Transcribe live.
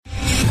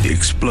The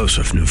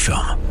explosive new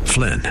film,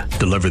 Flynn,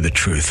 deliver the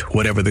truth,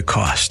 whatever the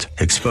cost,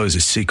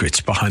 exposes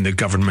secrets behind the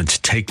government's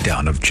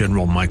takedown of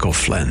General Michael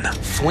Flynn.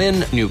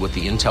 Flynn knew what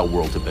the intel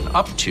world had been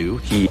up to.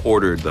 He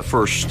ordered the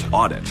first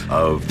audit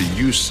of the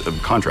use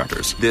of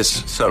contractors.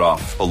 This set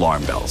off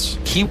alarm bells.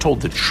 He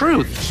told the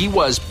truth. He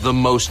was the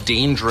most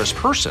dangerous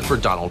person for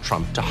Donald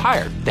Trump to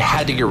hire. They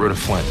had to get rid of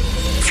Flynn.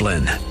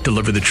 Flynn,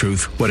 deliver the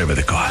truth, whatever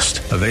the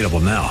cost. Available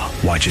now.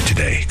 Watch it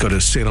today. Go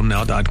to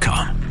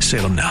salemnow.com.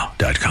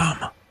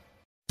 salemnow.com.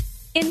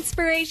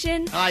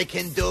 Inspiration. I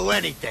can do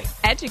anything.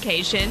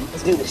 Education.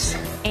 Let's do this.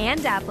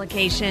 And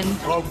application.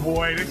 Oh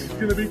boy, this is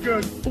going to be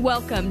good.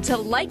 Welcome to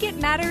Like It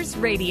Matters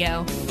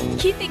Radio.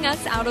 Keeping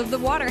us out of the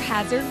water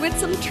hazard with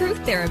some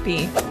truth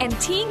therapy. And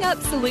teeing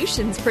up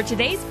solutions for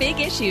today's big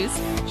issues.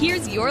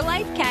 Here's your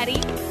life caddy,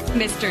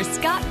 Mr.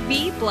 Scott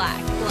V. Black.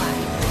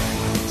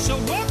 So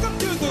welcome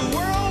to the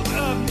world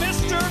of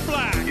Mr.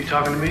 Black. You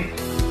talking to me?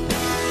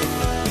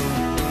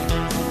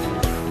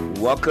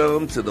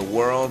 Welcome to the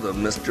world of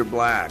Mr.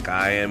 Black.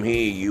 I am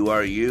he, you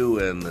are you,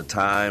 and the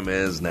time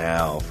is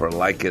now for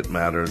Like It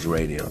Matters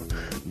Radio.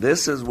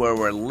 This is where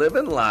we're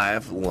living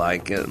life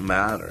like it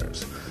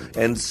matters.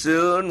 And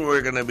soon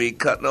we're going to be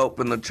cutting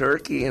open the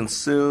turkey, and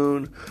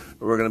soon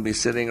we're going to be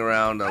sitting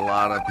around a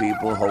lot of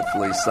people,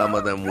 hopefully some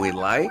of them we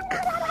like.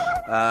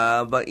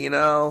 But you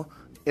know,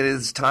 it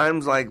is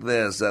times like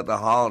this at the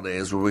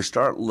holidays where we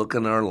start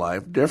looking at our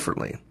life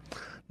differently.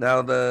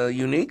 Now, the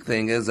unique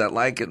thing is that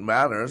Like It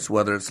Matters,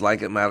 whether it's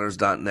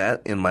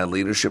likeitmatters.net in my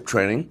leadership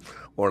training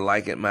or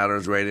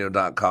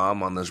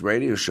likeitmattersradio.com on this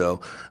radio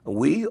show,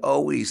 we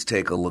always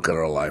take a look at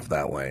our life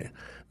that way.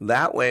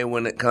 That way,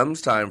 when it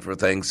comes time for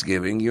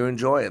Thanksgiving, you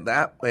enjoy it.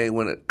 That way,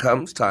 when it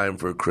comes time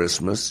for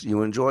Christmas,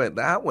 you enjoy it.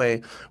 That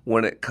way,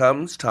 when it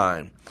comes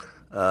time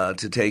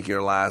to take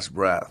your last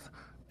breath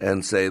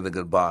and say the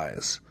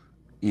goodbyes,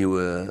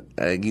 you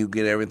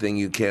get everything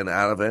you can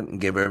out of it and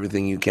give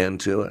everything you can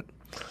to it.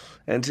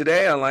 And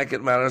today on Like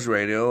It Matters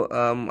Radio,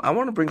 I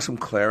want to bring some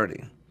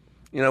clarity.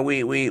 You know,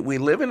 we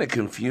live in a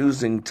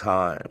confusing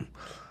time.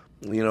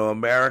 You know,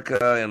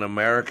 America and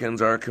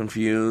Americans are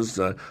confused.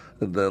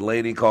 The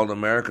lady called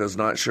America is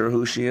not sure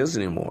who she is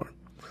anymore.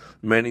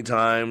 Many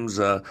times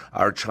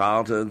our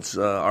childhoods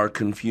are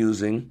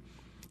confusing.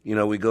 You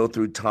know, we go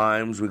through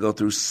times, we go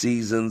through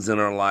seasons in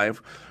our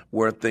life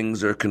where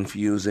things are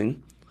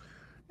confusing.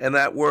 And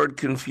that word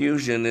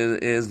confusion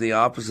is the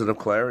opposite of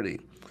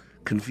clarity.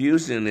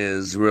 Confusion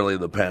is really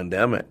the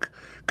pandemic.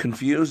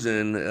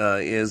 Confusion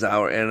is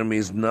our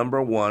enemy's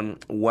number one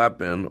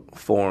weapon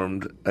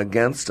formed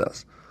against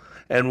us.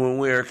 And when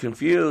we are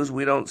confused,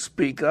 we don't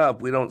speak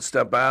up, we don't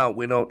step out,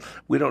 we don't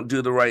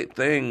do the right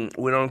thing,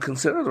 we don't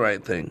consider the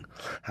right thing.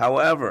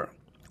 However,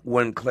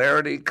 when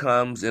clarity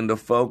comes into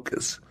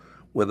focus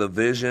with a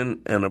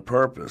vision and a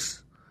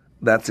purpose,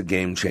 that's a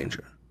game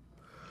changer.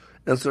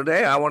 And so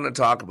today I want to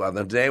talk about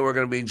that. Today we're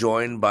going to be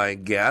joined by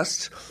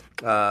guests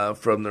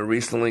from the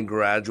recently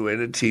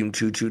graduated Team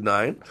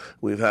 229.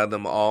 We've had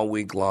them all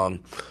week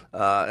long.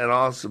 And I'll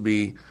also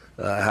be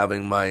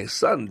having my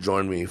son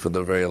join me for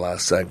the very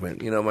last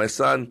segment. You know, my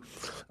son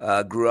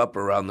grew up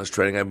around this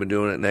training. I've been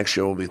doing it. Next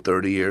year will be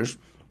 30 years.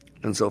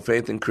 And so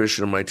Faith and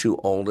Christian are my two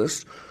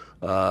oldest.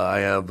 I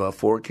have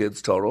 4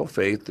 kids total.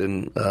 Faith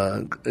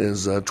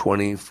is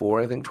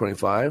 24, I think,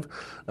 25.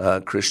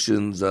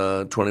 Christian's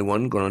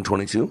 21, going on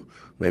 22,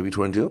 maybe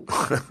 22.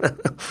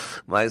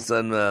 My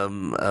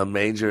son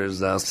Major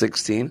is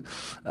 16,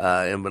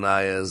 and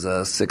Benaiah is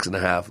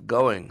 6.5,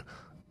 going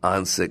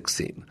on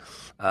 16.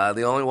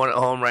 The only one at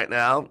home right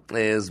now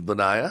is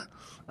Benaiah,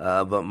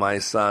 but my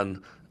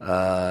son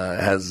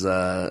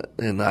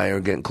and I are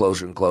getting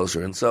closer and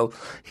closer. And so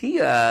he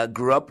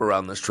grew up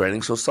around this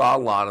training, so saw a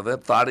lot of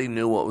it, thought he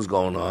knew what was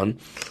going on.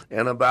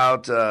 And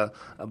about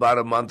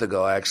a month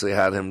ago, I actually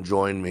had him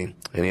join me,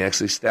 and he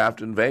actually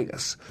staffed in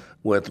Vegas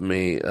with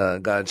me,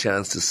 got a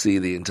chance to see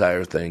the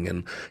entire thing.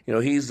 And, you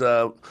know, he's,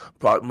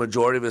 probably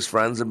majority of his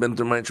friends have been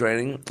through my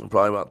training,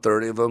 probably about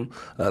 30 of them.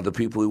 The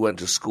people he went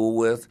to school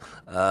with,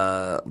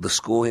 the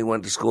school he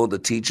went to school, the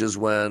teachers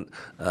went,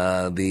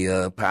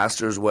 the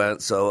pastors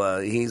went.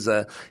 So he's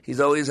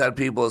always had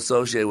people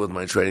associated with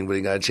my training, but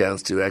he got a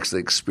chance to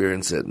actually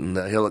experience it. And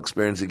he'll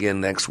experience it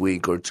again next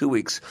week or 2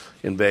 weeks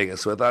in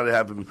Vegas. So I thought I'd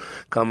have him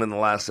come in the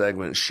last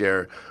segment and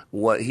share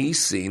what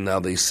he's seen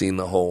now that he's seen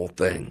the whole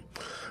thing.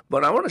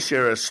 But I want to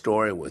share a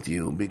story with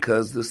you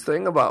because this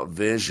thing about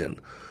vision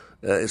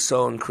is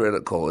so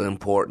critical and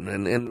important.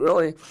 And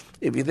really,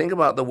 if you think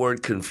about the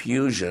word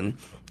confusion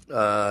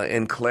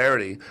and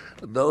clarity,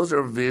 those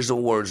are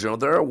visual words. You know,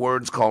 there are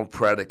words called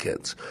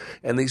predicates.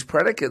 And these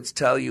predicates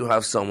tell you how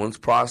someone's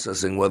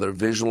processing, whether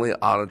visually,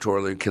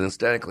 auditorily, or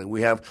kinesthetically.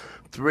 We have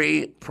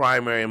 3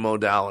 primary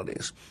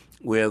modalities.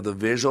 We have the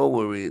visual,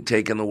 where we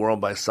take in the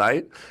world by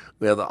sight.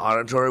 We have the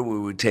auditory, where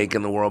we take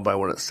in the world by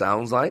what it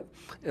sounds like.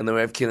 And then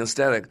we have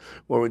kinesthetic,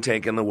 where we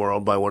take in the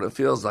world by what it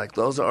feels like.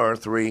 Those are our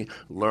 3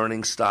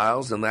 learning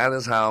styles, and that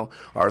is how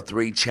our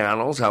 3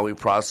 channels, how we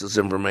process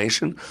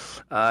information,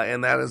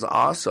 and that is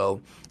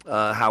also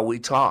how we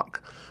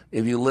talk.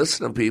 If you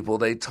listen to people,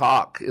 they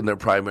talk in their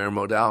primary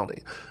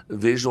modality.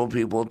 Visual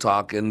people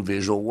talk in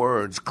visual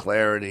words,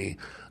 clarity.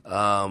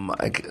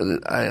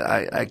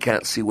 I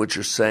can't see what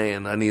you're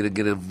saying. I need to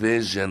get a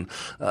vision.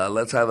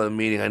 Let's have a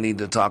meeting. I need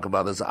to talk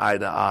about this eye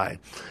to eye.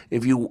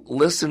 If you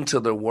listen to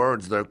their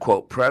words, their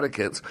quote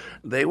predicates,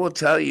 they will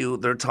tell you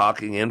they're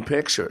talking in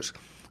pictures.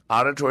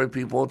 Auditory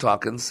people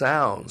talk in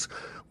sounds.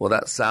 Well,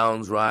 that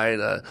sounds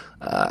right.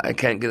 I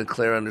can't get a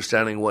clear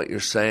understanding of what you're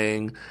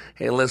saying.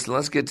 Hey, listen,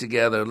 let's get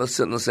together. Let's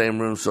sit in the same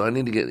room, so I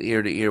need to get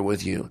ear to ear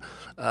with you.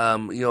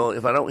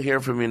 If I don't hear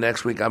from you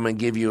next week, I'm going to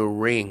give you a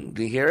ring.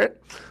 Do you hear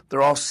it?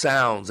 They're all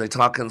sounds. They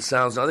talk in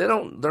sounds. Now,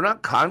 they're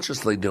not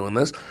consciously doing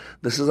this.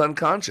 This is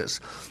unconscious.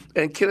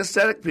 And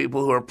kinesthetic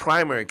people who are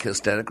primary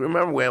kinesthetic,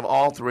 remember, we have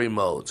all three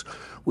modes.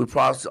 We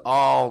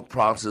all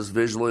process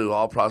visually, we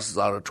all process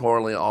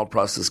auditorily, all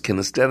process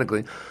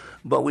kinesthetically.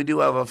 But we do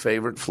have a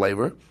favorite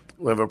flavor.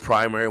 We have a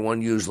primary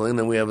one usually, and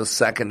then we have a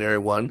secondary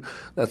one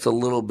that's a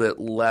little bit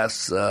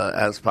less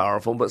as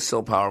powerful, but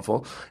still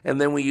powerful. And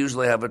then we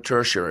usually have a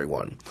tertiary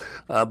one.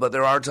 But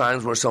there are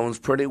times where someone's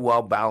pretty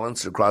well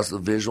balanced across the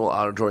visual,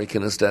 auditory,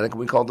 kinesthetic.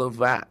 We call them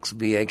VACs,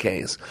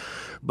 VAKs.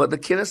 But the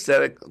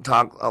kinesthetic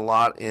talk a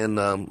lot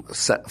in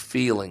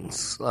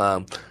feelings.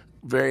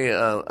 Very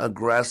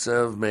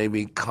aggressive,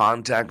 maybe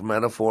contact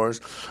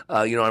metaphors.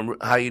 How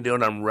you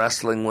doing? I'm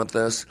wrestling with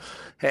this.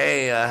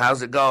 Hey,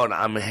 how's it going?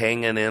 I'm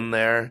hanging in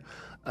there.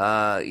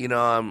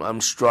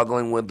 I'm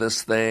struggling with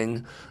this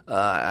thing.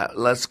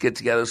 Let's get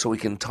together so we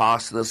can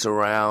toss this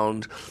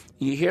around.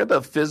 You hear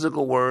the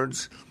physical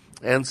words.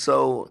 And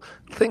so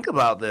think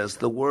about this.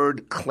 The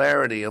word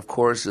clarity, of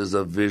course, is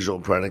a visual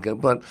predicate,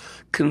 but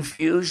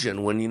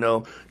confusion when,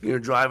 you're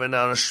driving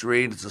down a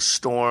street, it's a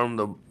storm,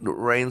 the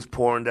rain's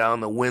pouring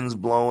down, the wind's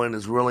blowing,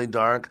 it's really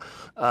dark,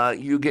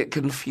 you get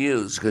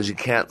confused because you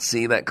can't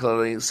see that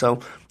clearly. So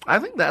I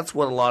think that's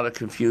what a lot of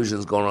confusion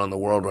is going on in the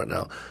world right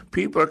now.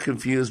 People are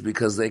confused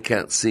because they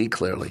can't see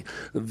clearly.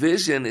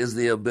 Vision is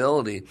the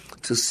ability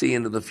to see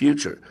into the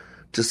future,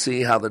 to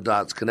see how the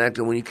dots connect.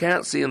 And when you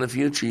can't see in the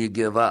future, you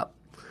give up.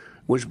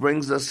 Which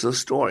brings us to the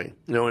story.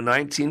 In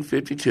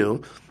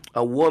 1952,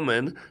 a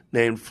woman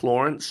named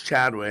Florence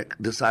Chadwick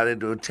decided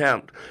to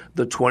attempt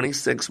the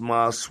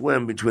 26-mile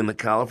swim between the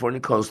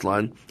California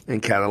coastline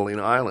and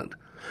Catalina Island.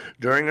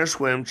 During her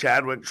swim,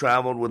 Chadwick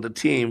traveled with a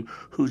team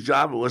whose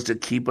job it was to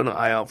keep an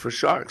eye out for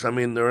sharks. I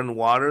mean, they're in the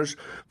waters.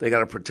 They got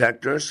to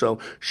protect her. So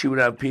she would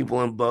have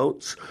people in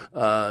boats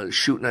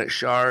shooting at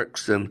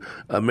sharks and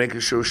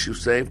making sure she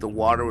was safe. The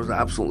water was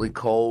absolutely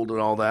cold and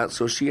all that.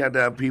 So she had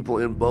to have people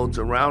in boats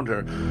around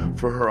her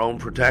for her own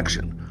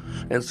protection.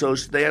 And so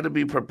they had to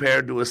be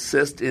prepared to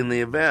assist in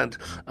the event.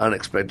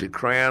 Unexpected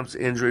cramps,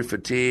 injury,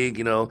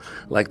 fatigue,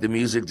 like the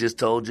music just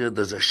told you,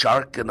 there's a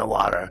shark in the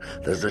water.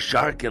 There's a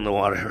shark in the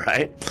water,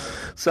 right?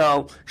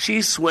 So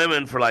she's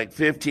swimming for like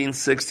 15,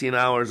 16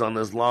 hours on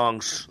this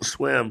long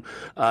swim.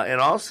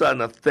 And all of a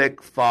sudden a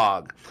thick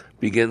fog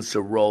begins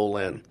to roll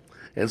in.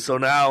 And so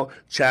now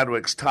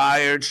Chadwick's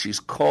tired, she's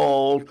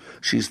cold,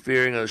 she's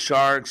fearing of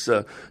sharks,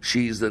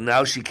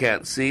 now she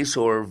can't see,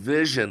 so her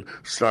vision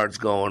starts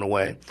going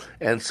away.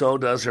 And so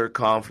does her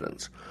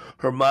confidence.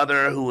 Her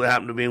mother, who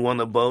happened to be in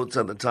one of the boats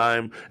at the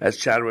time as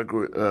Chadwick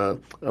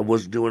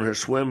was doing her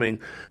swimming,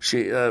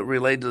 she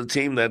relayed to the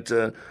team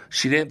that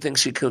she didn't think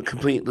she could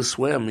complete the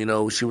swim.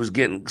 She was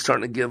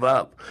starting to give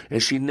up.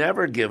 And she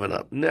never given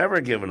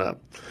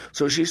up.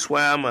 So she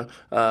swam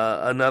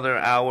another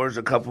hours,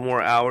 a couple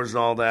more hours and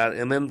all that.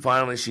 And then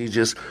finally she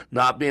just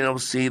not being able to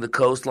see the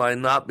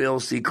coastline, not being able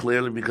to see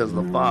clearly because of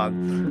the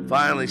fog.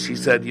 Finally she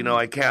said,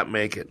 I can't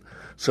make it.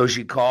 So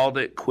she called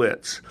it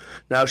quits.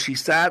 Now, she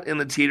sat in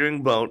the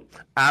teetering boat.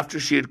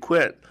 After she had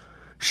quit,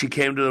 she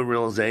came to the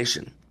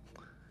realization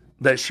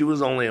that she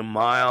was only a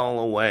mile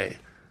away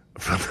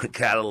from the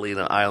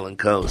Catalina Island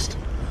coast.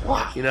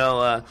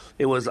 Wow.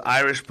 It was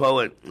Irish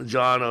poet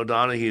John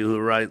O'Donohue who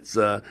writes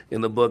in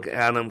the book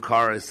Anam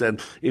Cara,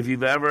 said, if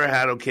you've ever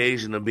had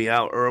occasion to be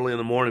out early in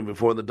the morning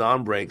before the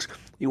dawn breaks,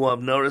 you will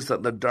have noticed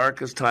that the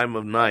darkest time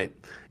of night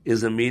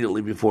is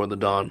immediately before the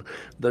dawn.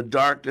 The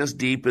darkness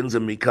deepens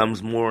and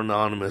becomes more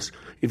anonymous.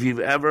 If you've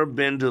ever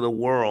been to the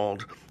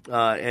world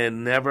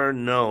and never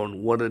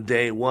known what a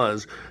day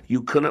was,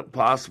 you couldn't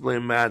possibly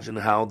imagine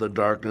how the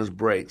darkness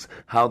breaks,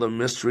 how the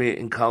mystery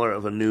and color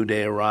of a new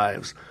day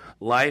arrives.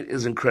 Light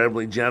is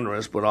incredibly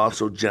generous, but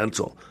also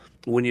gentle.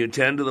 When you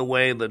attend to the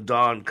way the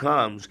dawn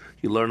comes,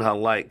 you learn how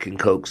light can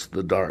coax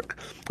the dark.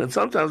 And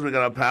sometimes we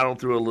got to paddle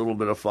through a little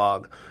bit of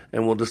fog,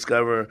 and we'll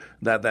discover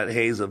that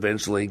haze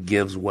eventually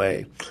gives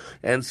way.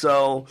 And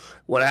so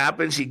what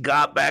happened, she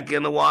got back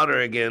in the water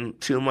again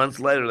 2 months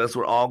later. That's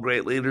what all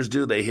great leaders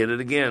do. They hit it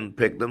again,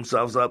 pick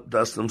themselves up,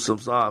 dust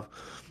themselves off.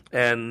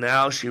 And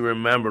now she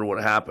remembered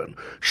what happened.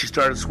 She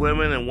started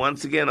swimming, and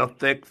once again a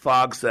thick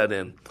fog set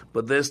in.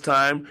 But this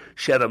time,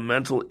 she had a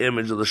mental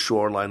image of the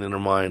shoreline in her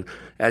mind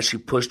as she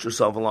pushed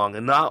herself along.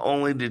 And not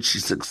only did she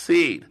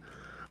succeed,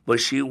 but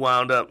she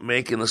wound up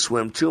making the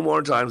swim 2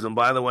 more times. And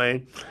by the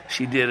way,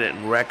 she did it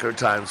in record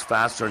times,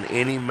 faster than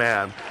any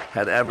man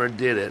had ever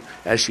did it,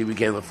 as she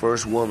became the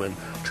first woman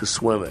to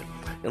swim it.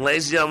 And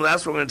ladies and gentlemen,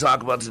 that's what we're going to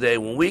talk about today.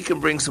 When we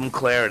can bring some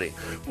clarity,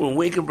 when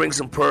we can bring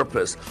some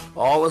purpose,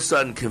 all of a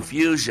sudden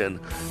confusion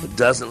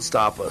doesn't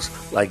stop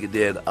us like it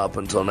did up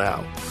until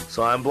now.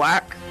 So I'm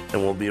Black,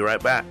 and we'll be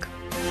right back.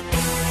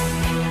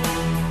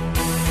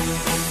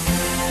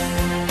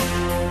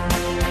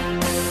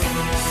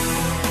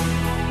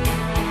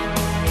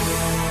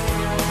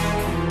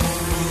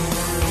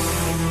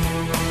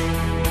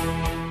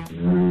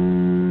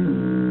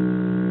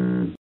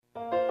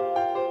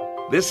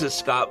 This is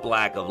Scott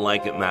Black of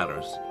Like It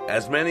Matters.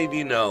 As many of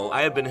you know,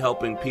 I have been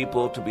helping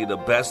people to be the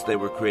best they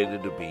were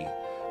created to be.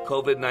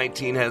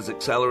 COVID-19 has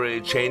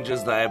accelerated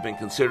changes that I have been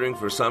considering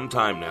for some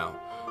time now.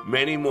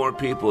 Many more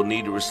people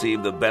need to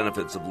receive the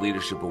benefits of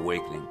Leadership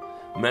Awakening.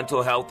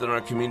 Mental health in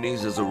our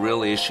communities is a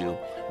real issue.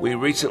 We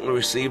recently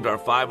received our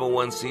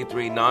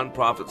 501c3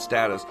 nonprofit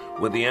status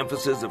with the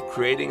emphasis of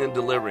creating and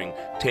delivering,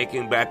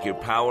 taking back your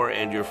power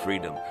and your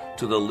freedom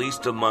to the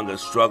least among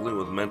us struggling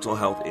with mental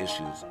health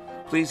issues.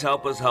 Please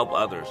help us help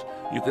others.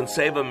 You can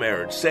save a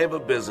marriage, save a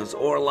business,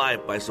 or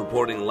life by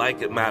supporting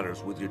Like It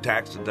Matters with your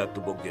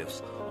tax-deductible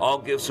gifts. All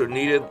gifts are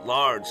needed,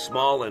 large,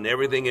 small, and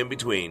everything in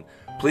between.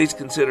 Please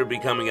consider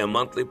becoming a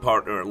monthly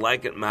partner at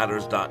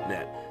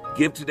likeitmatters.net.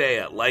 Give today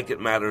at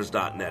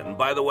likeitmatters.net. And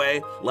by the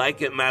way,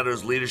 Like It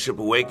Matters Leadership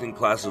Awakening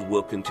classes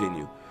will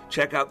continue.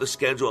 Check out the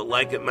schedule at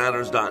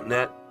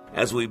likeitmatters.net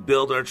as we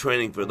build our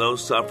training for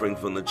those suffering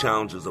from the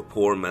challenges of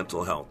poor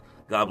mental health.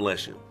 God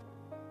bless you.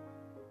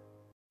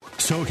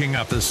 Soaking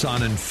up the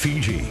sun in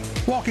Fiji,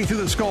 walking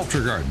through the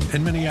Sculpture Garden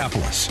in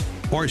Minneapolis,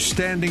 or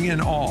standing in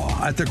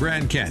awe at the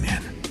Grand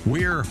Canyon.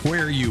 We're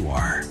where you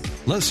are.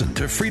 Listen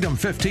to Freedom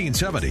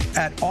 1570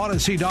 at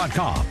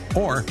Odyssey.com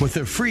or with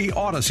the free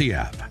Odyssey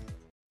app.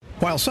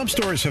 While some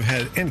stores have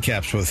had end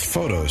caps with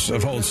photos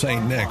of Old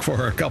St. Nick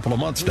for a couple of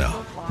months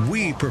now,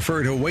 we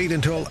prefer to wait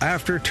until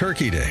after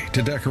Turkey Day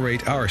to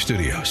decorate our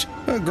studios.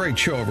 A great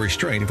show of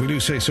restraint if we do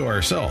say so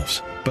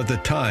ourselves. But the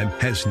time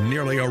has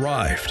nearly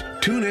arrived.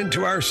 Tune in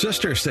to our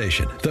sister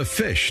station,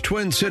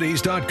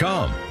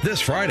 TheFishTwinCities.com,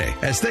 this Friday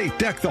as they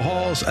deck the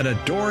halls and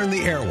adorn the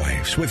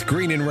airwaves with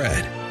green and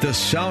red. The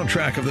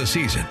soundtrack of the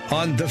season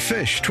on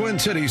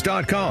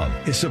TheFishTwinCities.com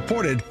is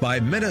supported by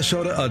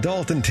Minnesota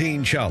Adult and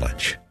Teen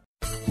Challenge.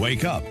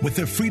 Wake up with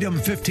the Freedom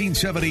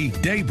 1570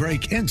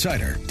 Daybreak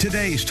Insider.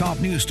 Today's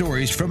top news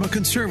stories from a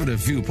conservative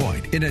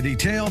viewpoint in a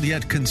detailed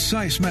yet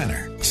concise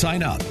manner.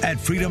 Sign up at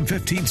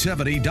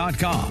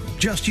freedom1570.com.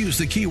 Just use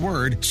the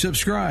keyword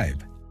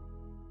subscribe.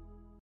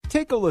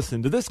 Take a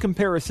listen to this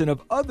comparison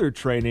of other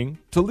training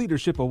to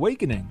Leadership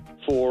Awakening.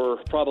 For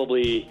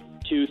probably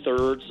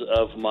 2/3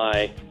 of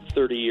my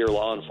 30-year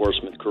law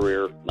enforcement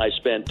career, I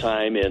spent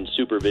time in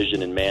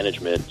supervision and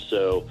management,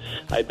 so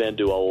I've been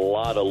to a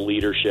lot of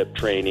leadership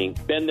training.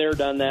 Been there,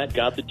 done that,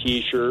 got the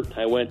T-shirt.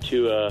 I went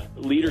to a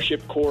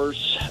leadership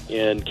course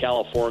in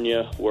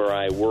California where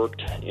I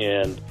worked,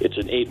 and it's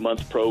an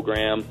 8-month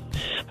program.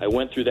 I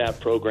went through that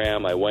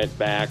program. I went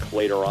back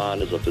later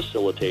on as a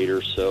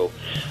facilitator, so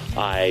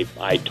I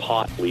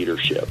taught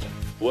leadership.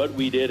 What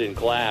we did in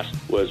class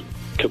was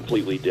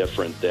completely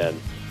different than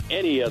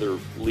any other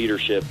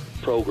leadership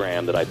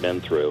program that I've been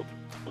through.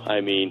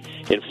 I mean,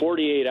 in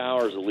 48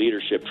 hours of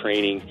leadership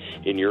training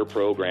in your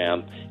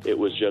program, it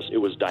was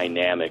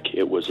dynamic,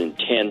 it was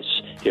intense,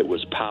 it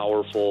was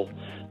powerful.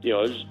 You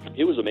know,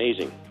 it was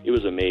amazing. It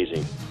was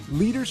amazing.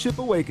 Leadership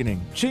Awakening.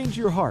 Change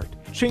your heart,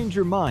 change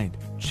your mind,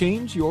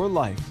 change your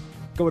life.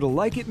 Go to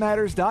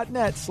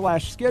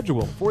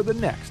likeitmatters.net/schedule for the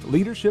next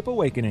Leadership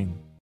Awakening.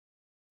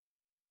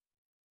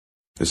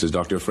 This is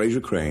Dr.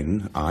 Fraser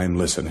Crane. I'm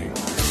listening.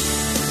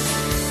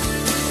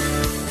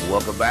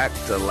 Welcome back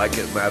to Like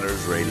It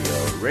Matters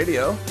Radio.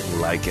 Radio,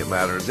 like it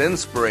matters,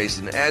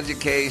 inspiration,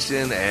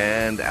 education,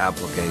 and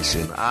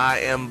application. I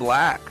am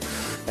Black.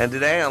 And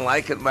today on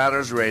Like It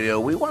Matters Radio,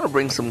 we want to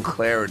bring some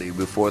clarity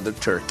before the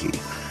turkey.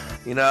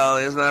 You know,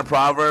 isn't that a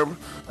proverb?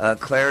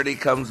 Clarity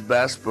comes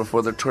best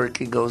before the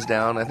turkey goes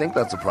down. I think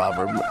that's a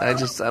proverb. I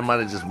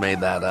might have just made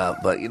that up.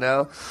 But, you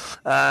know,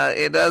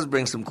 it does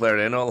bring some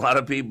clarity. I know a lot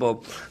of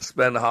people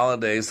spend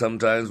holidays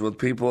sometimes with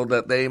people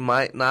that they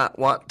might not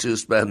want to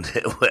spend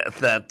it with.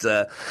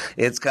 That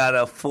it's kind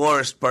of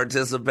forced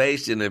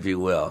participation, if you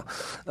will.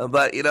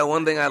 But, you know,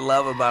 one thing I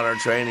love about our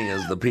training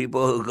is the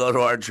people who go to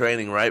our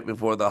training right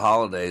before the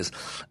holidays,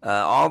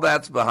 all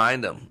that's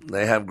behind them.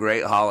 They have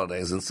great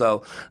holidays. And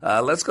so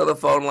let's go to the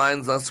phone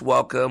lines. Let's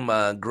welcome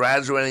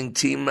graduating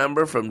team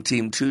member from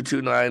Team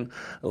 229.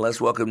 Let's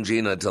welcome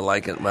Gina to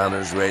Like It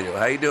Matters Radio.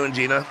 How you doing,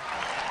 Gina?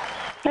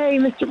 Hey,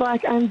 Mr.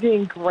 Black. I'm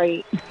doing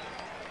great.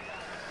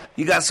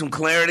 You got some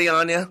clarity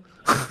on you?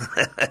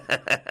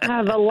 I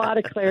have a lot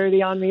of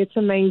clarity on me. It's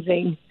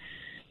amazing.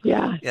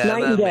 Yeah,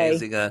 night and day.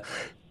 Amazing.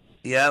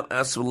 Yeah,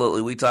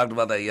 absolutely. We talked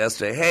about that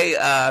yesterday.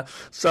 Hey,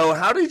 so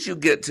how did you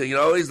get to, you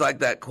know, I always like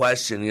that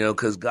question, you know,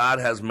 because God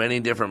has many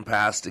different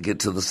paths to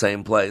get to the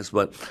same place.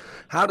 But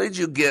how did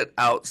you get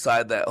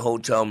outside that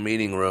hotel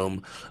meeting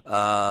room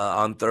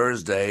on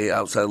Thursday,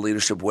 outside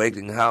Leadership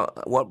Awakening?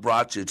 What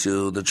brought you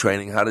to the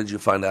training? How did you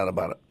find out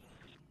about it?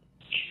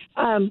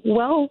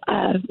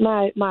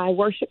 My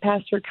worship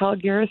pastor, Kyle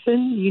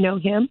Garrison, you know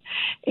him,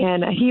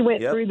 and he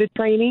went through the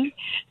training,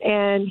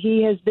 and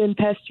he has been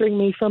pestering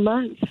me for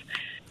months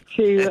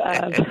to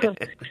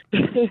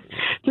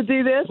to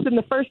do this. And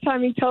the first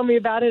time he told me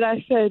about it,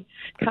 I said,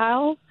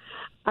 Kyle,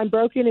 I'm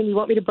broken and you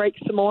want me to break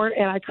some more?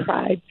 And I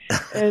cried.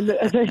 And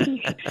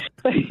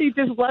but he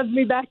just loved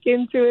me back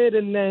into it,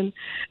 and then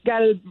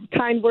got a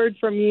kind word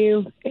from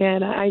you.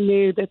 And I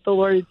knew that the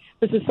Lord,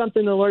 this is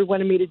something the Lord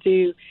wanted me to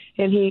do.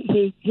 And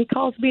he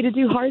calls me to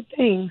do hard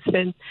things.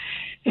 And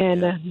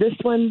this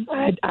one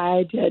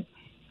I did.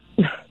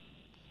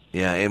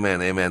 Yeah,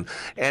 amen, amen.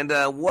 And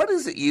what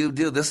is it you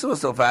do? This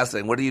was so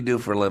fascinating. What do you do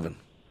for a living?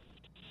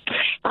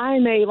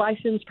 I'm a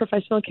licensed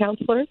professional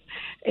counselor,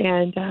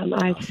 and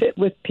I sit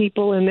with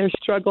people in their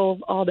struggle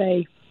all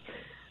day.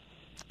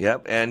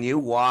 Yep, and you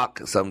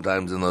walk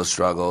sometimes in those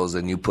struggles,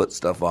 and you put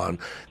stuff on,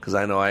 because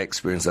I know I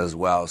experience that as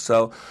well.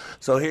 So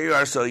here you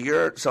are. So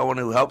you're someone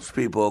who helps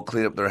people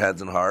clean up their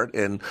heads and heart.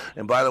 And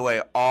by the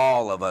way,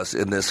 all of us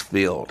in this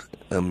field,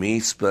 and me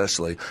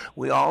especially,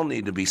 we all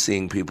need to be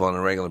seeing people on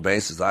a regular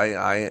basis.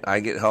 I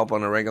get help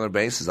on a regular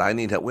basis. I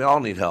need help. We all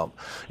need help.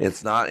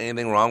 It's not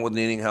anything wrong with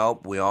needing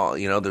help. We all,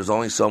 there's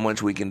only so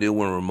much we can do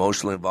when we're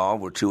emotionally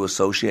involved. We're too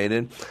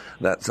associated,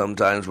 that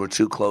sometimes we're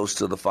too close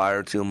to the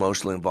fire, too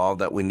emotionally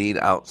involved, that we need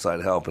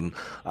outside help. And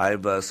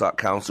I've sought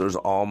counselors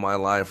all my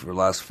life for the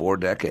last 4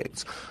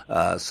 decades.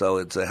 So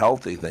it's a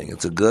healthy thing.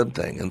 It's a good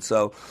thing. And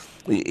so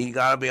you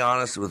got to be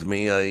honest with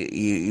me.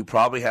 You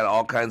probably had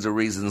all kinds of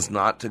reasons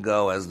not to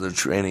go as the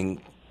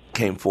training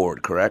came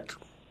forward, correct?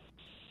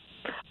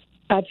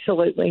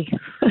 Absolutely.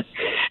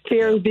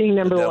 Fear of being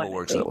number one. The devil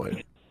works that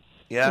way.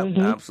 Yeah,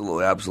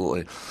 absolutely,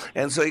 absolutely.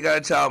 And so you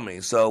got to tell me,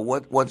 so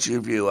what's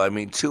your view? I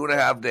mean,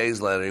 2.5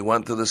 days later, you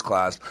went through this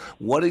class.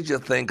 What did you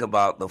think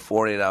about the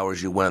 48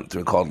 hours you went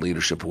through called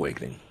Leadership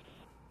Awakening?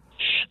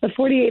 The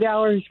 48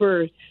 hours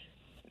were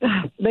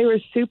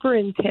super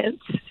intense,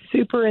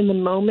 super in the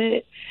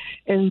moment,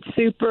 and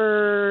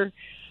super,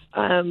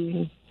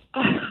 and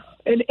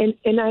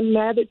I'm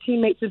mad that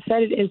teammates have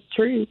said it. It's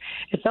true.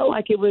 It felt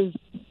like it was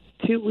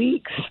 2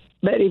 weeks,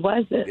 but it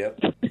wasn't. Yep.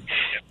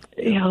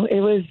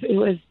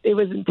 It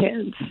was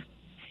intense.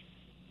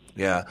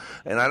 Yeah,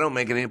 and I don't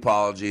make any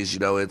apologies.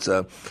 It's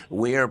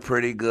we are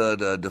pretty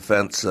good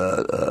defense,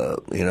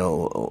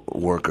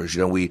 workers.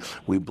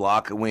 We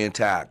block and we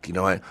attack.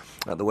 The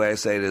way I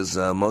say it is,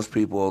 most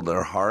people,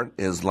 their heart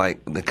is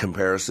like the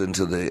comparison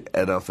to the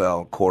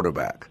NFL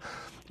quarterback.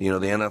 The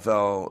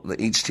NFL,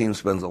 each team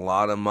spends a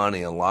lot of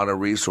money, a lot of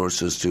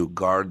resources to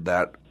guard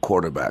that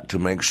quarterback, to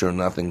make sure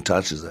nothing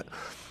touches it.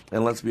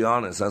 And let's be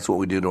honest, that's what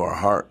we do to our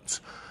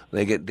hearts.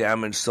 They get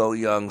damaged so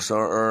young, so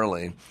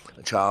early.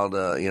 A child,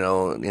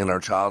 in our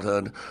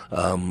childhood,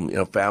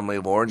 family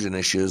of origin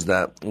issues,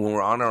 that when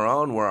we're on our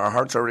own, where our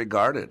heart's already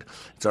guarded,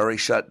 it's already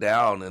shut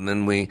down, and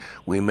then we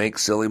make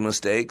silly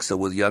mistakes. So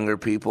with younger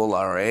people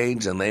our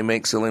age, and they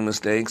make silly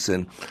mistakes,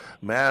 and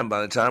man,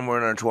 by the time we're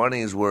in our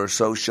 20s, we're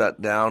so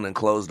shut down and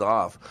closed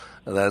off.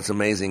 That's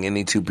amazing.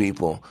 Any two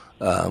people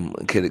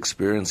could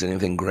experience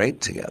anything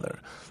great together.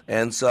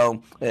 And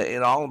so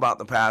it's all about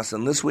the past.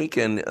 And this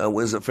weekend,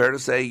 was it fair to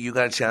say you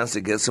got a chance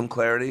to get some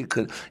clarity?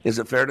 Is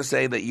it fair to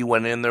say that you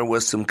went in there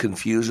with some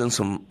confusion,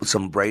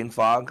 some brain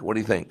fog? What do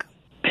you think?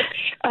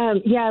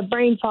 Yeah,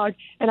 brain fog.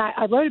 And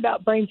I wrote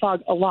about brain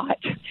fog a lot.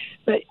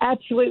 But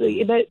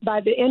absolutely,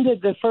 by the end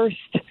of the first,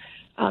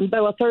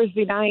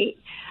 Thursday night,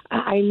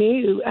 I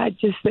knew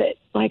that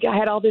I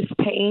had all this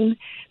pain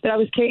that I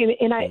was carrying.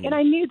 And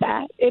I knew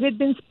that. It had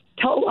been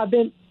told. I've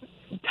been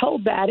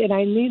told that, and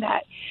I knew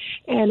that.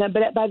 And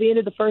but by the end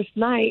of the first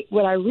night,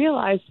 what I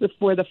realized was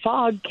where the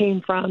fog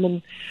came from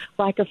and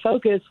lack of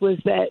focus was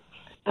that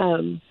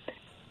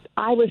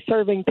I was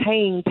serving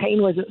pain.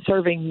 Pain wasn't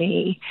serving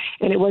me,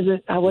 and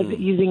I wasn't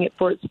using it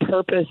for its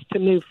purpose to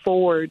move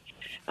forward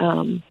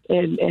and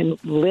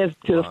live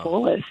to the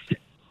fullest.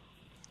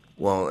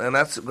 Well, and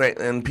that's great.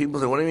 And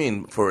people say, what do you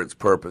mean for its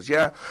purpose?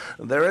 Yeah,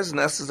 there is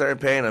necessary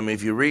pain. I mean,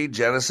 if you read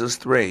Genesis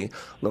 3,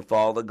 the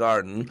fall of the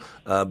garden,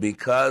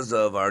 because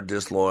of our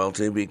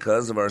disloyalty,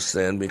 because of our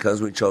sin,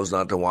 because we chose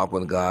not to walk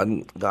with God,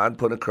 God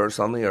put a curse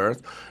on the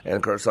earth and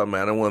a curse on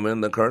man and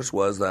woman. The curse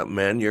was that,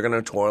 men, you're going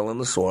to toil in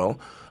the soil.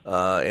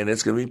 And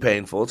it's going to be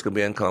painful. It's going to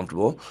be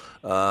uncomfortable.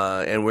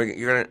 And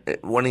you're going to,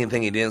 one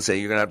thing he didn't say,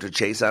 you're going to have to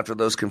chase after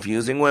those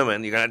confusing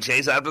women. You're going to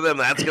chase after them.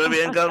 That's going to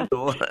be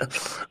uncomfortable.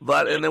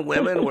 And the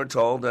women, we're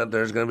told that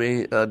there's going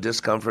to be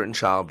discomfort in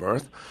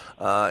childbirth.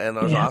 And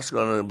there's also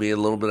going to be a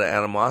little bit of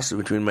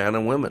animosity between man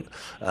and women.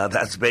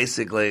 That's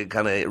basically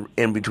kind of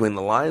in between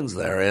the lines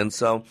there. And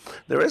so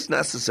there is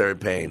necessary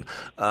pain.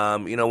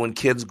 When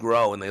kids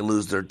grow and they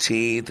lose their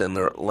teeth and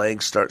their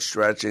legs start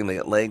stretching, they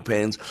get leg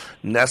pains,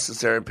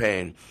 necessary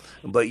pain.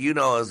 But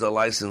as a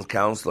licensed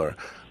counselor,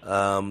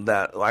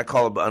 that I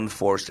call them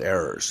unforced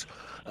errors.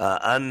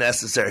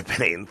 Unnecessary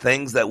pain,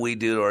 things that we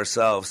do to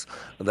ourselves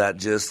that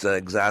just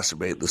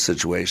exacerbate the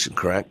situation,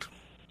 correct?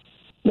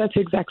 That's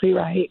exactly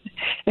right.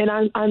 And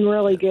I'm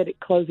really good at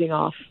closing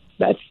off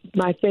That's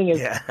my thing. Is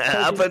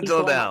up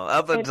until now.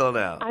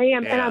 I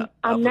am, and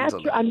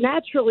I'm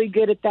naturally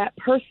good at that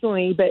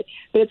personally, but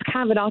it's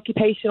kind of an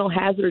occupational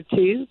hazard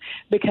too,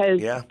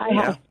 because I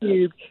have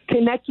to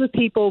connect with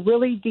people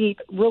really deep,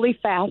 really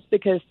fast,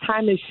 because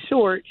time is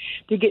short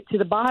to get to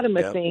the bottom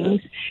of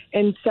things,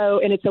 and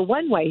it's a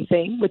one-way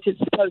thing, which it's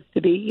supposed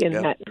to be in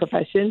that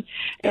profession,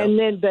 and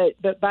then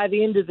but by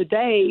the end of the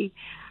day,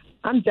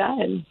 I'm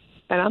done.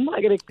 And I'm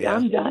not going to.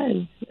 I'm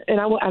done,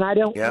 and I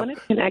don't want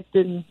to connect.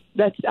 And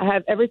I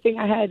have everything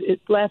I had.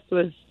 It left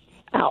was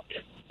out.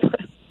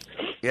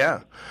 Yeah,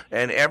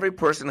 and every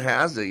person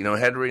has it. You know,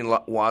 Henry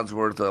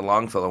Wadsworth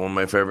Longfellow, one of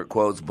my favorite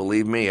quotes: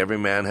 "Believe me, every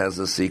man has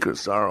a secret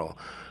sorrow,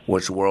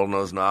 which the world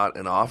knows not."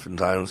 And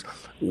oftentimes,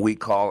 we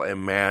call a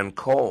man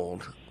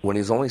cold when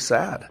he's only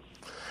sad.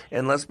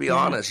 And let's be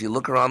honest. You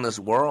look around this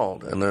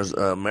world, and there's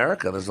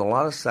America. There's a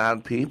lot of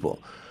sad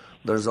people.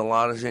 There's a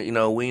lot of,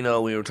 we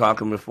were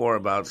talking before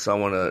about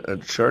someone at a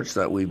church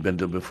that we've been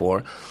to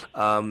before,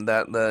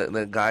 that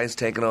the guy's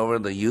taken over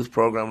the youth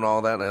program and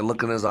all that, and I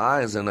look in his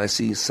eyes and I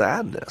see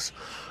sadness.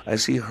 I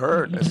see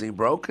hurt. I see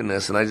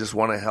brokenness, and I just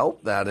want to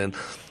help that. And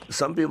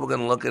some people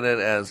can look at it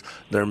as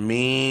they're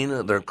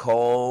mean, they're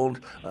cold,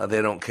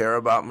 they don't care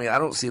about me. I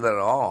don't see that at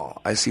all.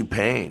 I see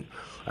pain.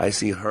 I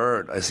see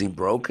hurt. I see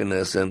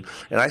brokenness, and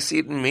I see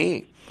it in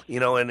me.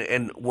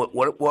 And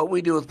what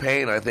we do with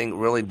pain, I think,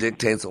 really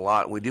dictates a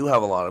lot. We do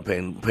have a lot of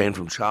pain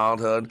from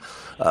childhood,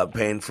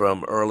 pain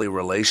from early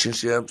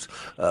relationships,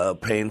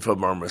 pain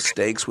from our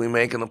mistakes we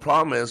make. And the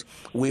problem is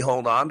we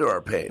hold on to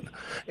our pain.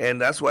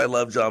 And that's why I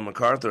love John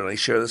MacArthur, and I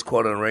share this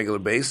quote on a regular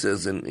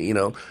basis. And,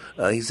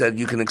 he said,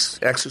 you can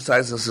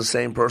exercise the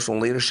same personal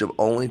leadership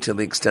only to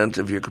the extent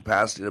of your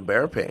capacity to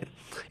bear pain.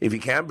 If you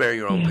can't bear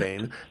your own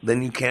pain,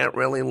 then you can't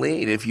really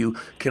lead. If you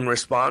can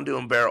respond to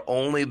and bear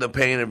only the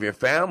pain of your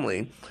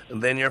family,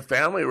 then your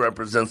family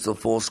represents the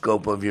full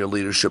scope of your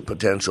leadership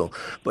potential.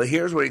 But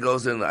here's where he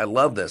goes in. I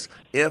love this.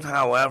 If,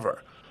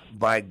 however,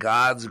 by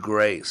God's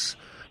grace,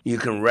 you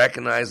can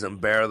recognize and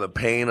bear the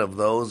pain of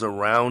those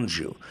around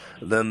you,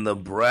 then the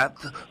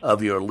breadth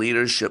of your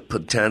leadership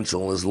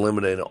potential is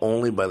limited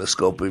only by the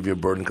scope of your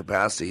burden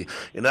capacity.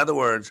 In other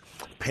words,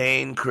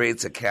 pain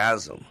creates a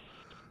chasm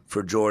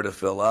for joy to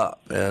fill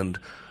up. And,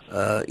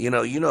 you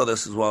know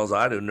this as well as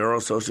I do,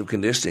 neurosocial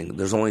conditioning.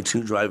 There's only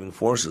two driving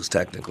forces,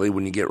 technically,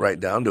 when you get right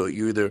down to it.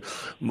 You're either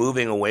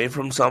moving away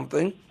from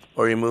something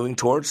or you're moving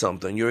towards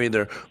something. You're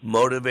either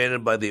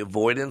motivated by the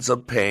avoidance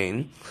of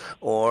pain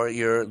or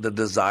you're the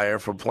desire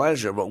for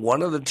pleasure. But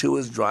one of the two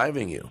is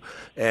driving you,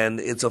 and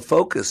it's a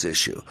focus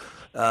issue.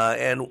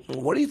 And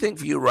what do you think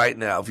for you right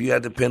now, if you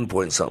had to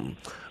pinpoint something?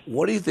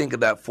 What do you think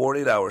of that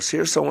 48 hours?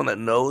 Here's someone that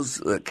knows,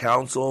 that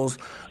counsels,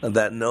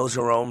 that knows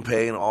her own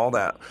pain, all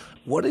that.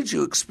 What did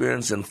you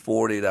experience in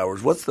 48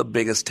 hours? What's the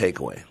biggest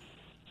takeaway?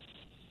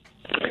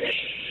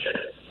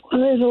 Well,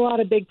 there's a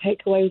lot of big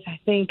takeaways, I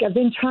think.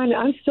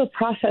 I'm still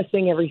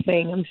processing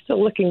everything. I'm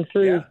still looking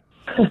through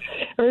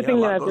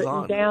everything that I've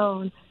written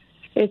down.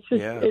 It's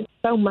just, it's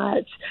so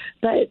much.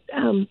 But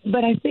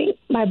I think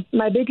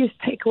my biggest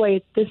takeaway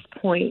at this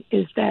point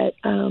is that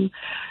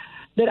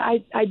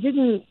I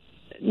didn't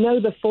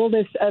know the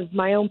fullness of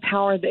my own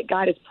power that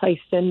God has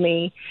placed in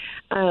me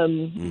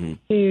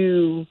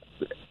to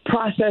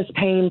process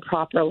pain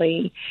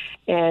properly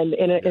and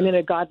in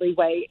a godly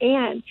way,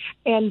 and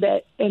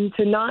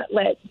to not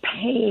let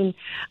pain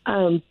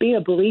be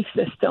a belief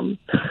system,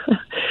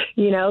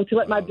 to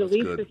let my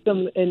belief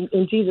system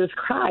in Jesus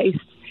Christ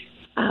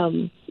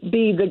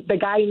be the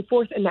guiding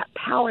force and that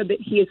power that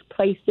He has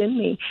placed in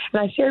me.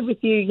 And I shared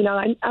with you,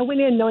 I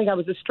went in knowing I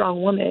was a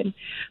strong woman,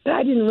 but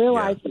I didn't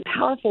realize the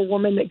powerful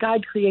woman that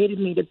God created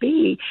me to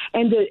be,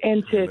 and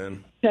to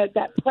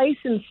that place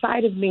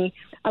inside of me.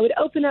 I would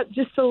open up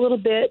just a little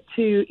bit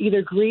to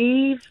either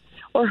grieve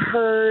or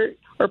hurt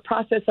or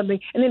process something,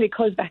 and then it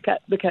closed back up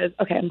because,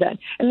 okay, I'm done.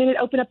 And then it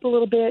opened up a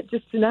little bit,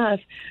 just enough.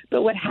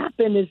 But what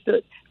happened is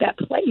that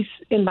place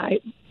in my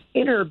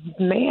inner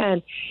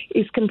man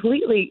is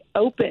completely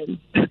open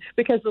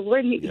because the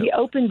Lord, he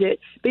opened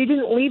it, but He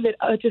didn't leave it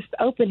just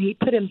open. He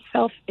put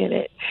Himself in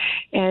it,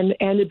 and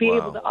to be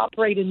able to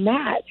operate in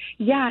that.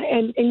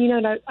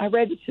 And I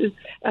read it says,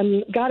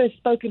 God has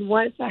spoken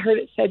once. I heard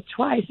it said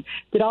twice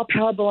that all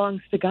power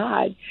belongs to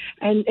God,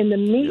 and the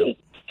meek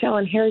shall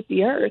inherit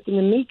the earth. And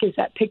the meek is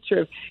that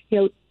picture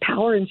of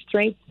power and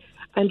strength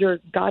under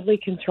godly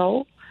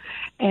control.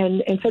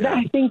 And so that,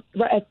 I think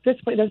at this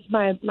point, that's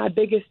my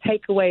biggest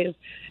takeaway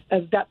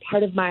of that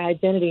part of my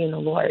identity in the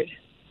Lord.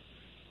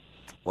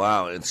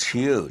 Wow, it's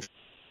huge.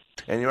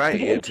 And you're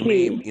right. To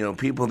me,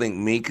 people think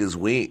meek is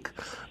weak,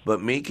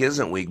 but meek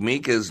isn't weak.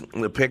 Meek is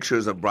the picture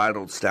is a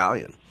bridled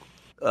stallion,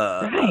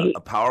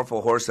 a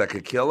powerful horse that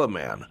could kill a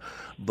man,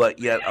 but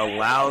yet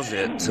allows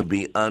it to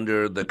be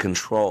under the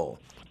control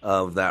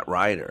of that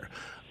rider.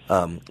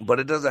 But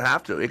it doesn't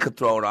have to. It could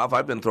throw it off.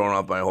 I've been thrown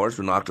off by a horse,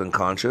 been knocked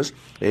unconscious.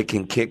 It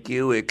can kick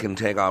you. It can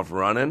take off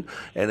running.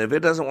 And if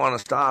it doesn't want to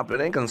stop, it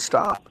ain't going to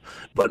stop.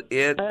 But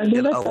it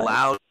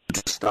allows you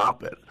to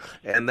stop it.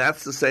 And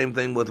that's the same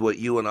thing with what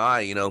you and I,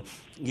 you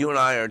and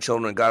I are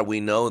children of God. We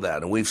know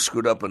that, and we've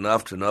screwed up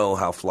enough to know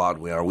how flawed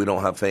we are. We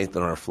don't have faith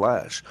in our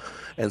flesh.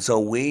 And so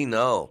we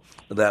know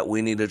that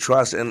we need to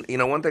trust. And,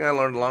 one thing I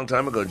learned a long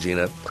time ago,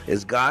 Gina,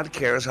 is God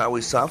cares how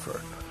we suffer.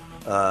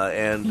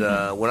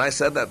 When I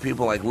said that,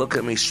 people look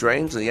at me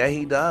strangely. Yeah,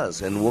 he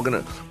does. And we're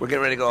getting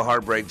ready to go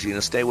hard break,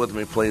 Gina. Stay with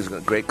me, please.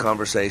 Great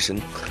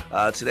conversation.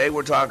 Today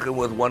we're talking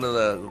with one of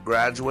the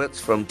graduates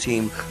from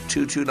Team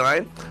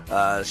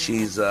 229.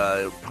 She's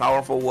a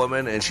powerful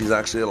woman, and she's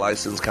actually a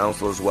licensed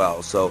counselor as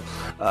well. So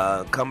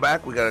come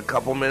back. We got a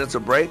couple minutes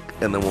of break,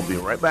 and then we'll be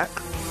right back.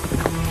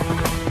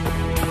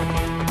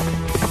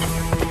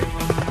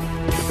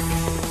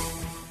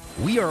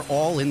 We are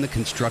all in the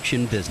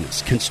construction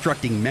business,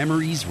 constructing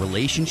memories,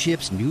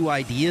 relationships, new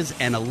ideas,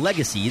 and a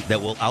legacy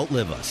that will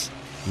outlive us.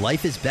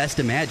 Life is best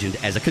imagined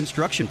as a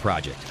construction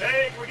project.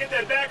 Hey, can we get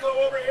that backhoe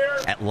over here?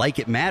 At Like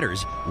It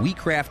Matters, we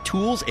craft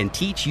tools and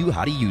teach you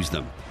how to use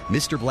them.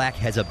 Mr. Black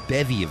has a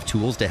bevy of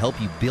tools to help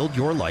you build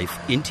your life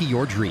into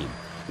your dream.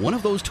 One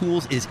of those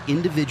tools is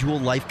individual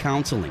life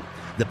counseling.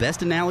 The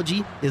best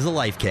analogy is a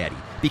life caddy,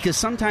 because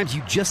sometimes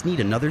you just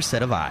need another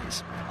set of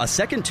eyes. A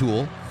second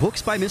tool,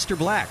 Books by Mr.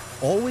 Black,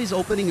 always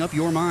opening up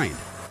your mind.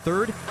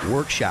 Third,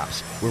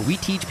 workshops, where we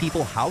teach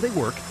people how they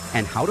work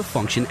and how to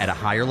function at a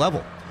higher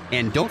level.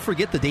 And don't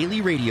forget the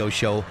daily radio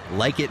show,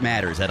 Like It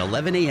Matters, at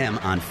 11 a.m.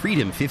 on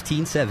Freedom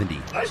 1570.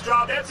 Nice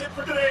job. That's it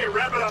for today.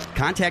 Wrap it up.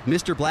 Contact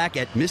Mr. Black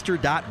at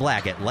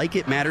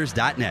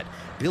mr.black@likeitmatters.net.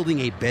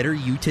 Building a better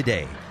you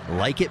today.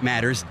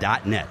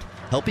 Likeitmatters.net.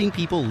 Helping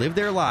people live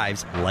their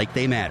lives like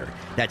they matter.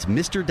 That's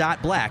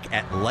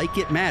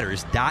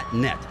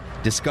mr.black@likeitmatters.net.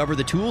 Discover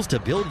the tools to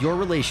build your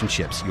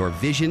relationships, your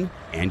vision,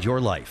 and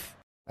your life.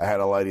 I had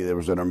a lady that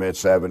was in her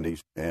mid-70s,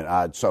 and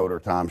I'd sold her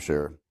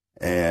timeshare,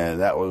 and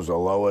that was the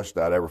lowest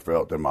I'd ever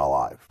felt in my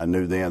life. I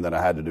knew then that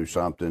I had to do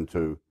something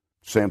to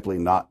simply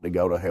not to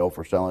go to hell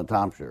for selling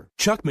timeshare.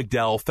 Chuck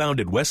McDowell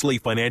founded Wesley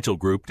Financial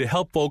Group to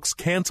help folks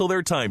cancel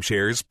their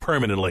timeshares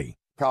permanently.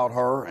 Called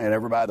her and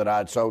everybody that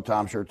I'd sold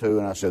timeshare to,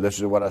 and I said, this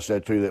is what I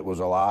said to you that was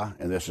a lie,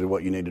 and this is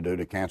what you need to do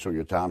to cancel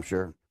your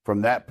timeshare.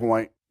 From that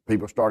point,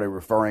 people started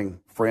referring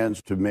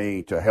friends to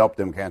me to help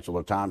them cancel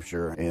a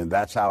timeshare, and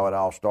that's how it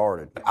all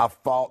started. I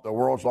fought the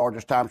world's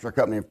largest timeshare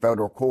company in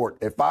federal court.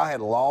 If I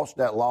had lost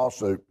that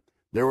lawsuit,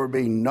 there would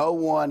be no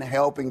one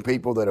helping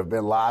people that have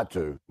been lied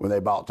to when they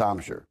bought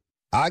timeshare.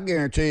 I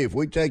guarantee if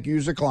we take you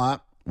as a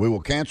client, we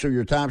will cancel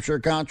your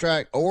timeshare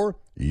contract or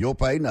you'll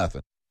pay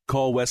nothing.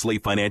 Call Wesley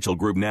Financial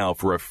Group now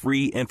for a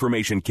free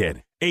information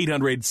kit.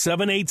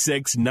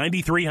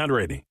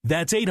 800-786-9300.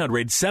 That's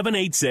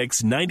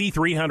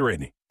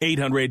 800-786-9300.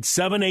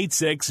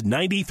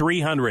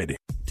 800-786-9300.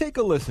 Take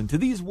a listen to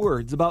these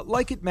words about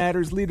Like It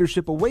Matters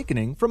Leadership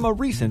Awakening from a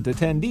recent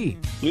attendee.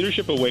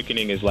 Leadership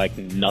Awakening is like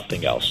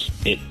nothing else.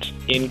 It's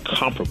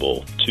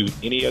incomparable to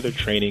any other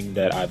training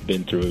that I've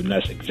been through, and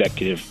that's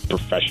executive,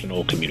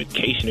 professional,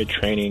 communication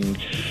training,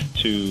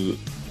 to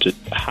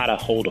how to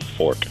hold a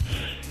fork.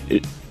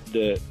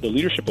 The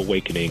Leadership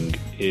Awakening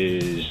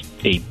is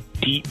a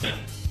deep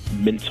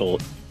mental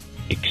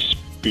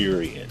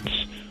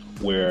experience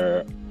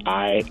where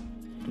I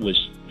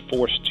was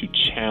forced to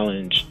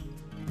challenge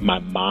my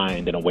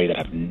mind in a way that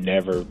I've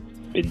never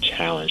been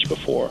challenged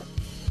before,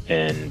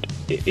 and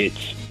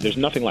there's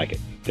nothing like it.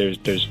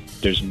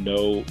 There's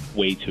no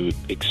way to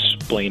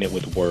explain it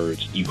with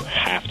words. You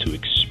have to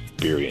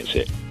experience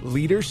it.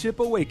 Leadership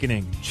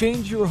Awakening.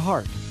 Change your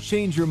heart,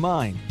 change your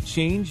mind,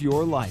 change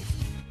your life.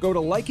 Go to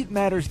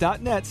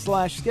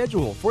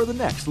likeitmatters.net/schedule for the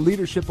next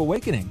Leadership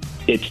Awakening.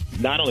 It's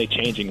not only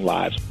changing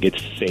lives,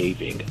 it's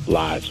saving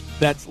lives.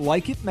 That's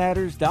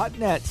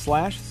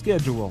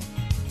likeitmatters.net/schedule.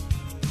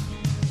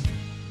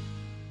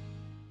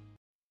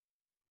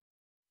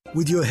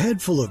 With your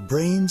head full of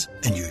brains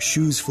and your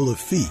shoes full of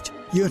feet,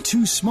 you're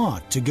too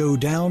smart to go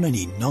down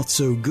any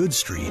not-so-good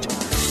street.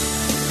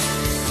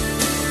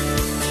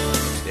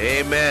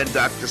 Amen,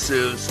 Dr.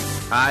 Seuss.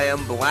 I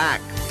am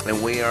Black,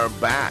 and we are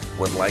back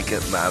with Like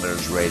It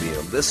Matters Radio.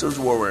 This is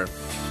where we're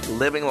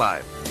living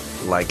life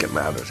like it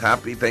matters.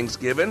 Happy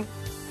Thanksgiving.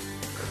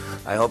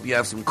 I hope you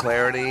have some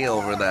clarity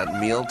over that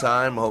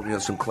mealtime. I hope you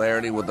have some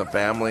clarity with the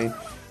family.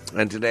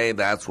 And today,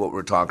 that's what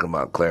we're talking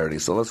about, clarity.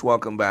 So let's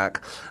welcome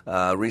back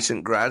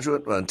recent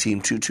graduate on Team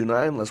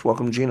 229. Let's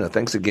welcome Gina.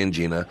 Thanks again,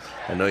 Gina.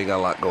 I know you got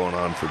a lot going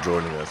on for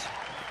joining us.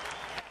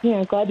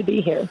 Yeah, glad to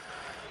be here.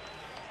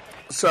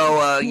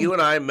 So you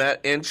and I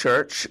met in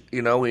church.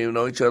 You know, we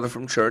know each other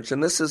from church,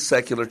 and this is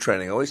secular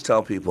training. I always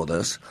tell people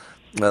this.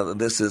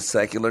 This is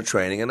secular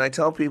training, and I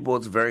tell people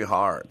it's very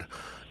hard,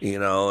 you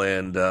know,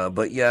 and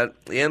but yet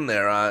in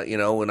there, you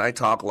know, when I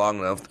talk long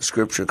enough, the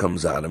scripture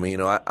comes out of me. You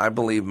know, I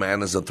believe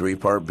man is a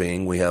three-part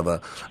being. We have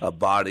a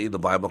body. The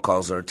Bible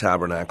calls it our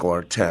tabernacle,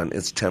 our tent.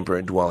 It's a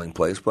temporary dwelling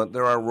place, but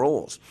there are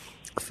rules.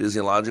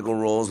 physiological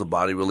rules. The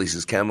body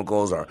releases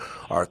chemicals.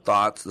 Our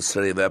thoughts, the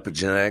study of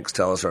epigenetics,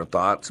 tell us our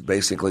thoughts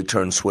basically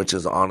turn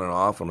switches on and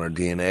off on our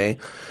DNA.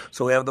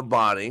 So we have the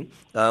body,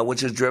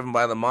 which is driven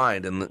by the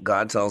mind. And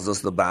God tells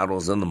us the battle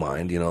is in the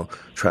mind.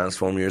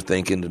 Transform your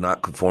thinking, do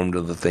not conform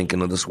to the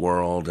thinking of this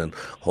world, and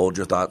hold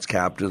your thoughts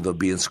captive to the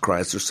obedience of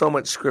Christ. There's so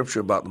much scripture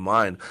about the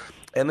mind.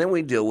 And then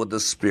we deal with the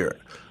spirit.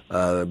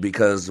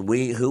 Because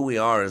who we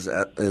are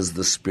is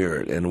the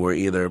spirit, and we're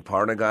either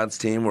part of God's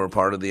team or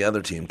part of the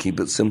other team. Keep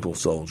it simple,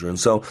 soldier. And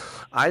so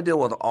I deal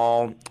with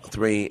all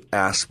three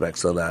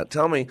aspects of that.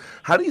 Tell me,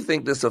 how do you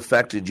think this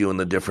affected you in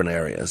the different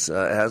areas?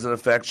 Has it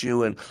affected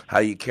you in how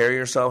you carry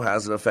yourself?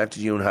 Has it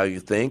affected you in how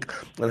you think?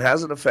 And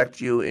has it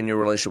affected you in your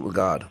relationship with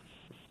God?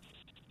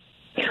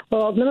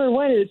 Well, number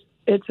one is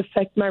it's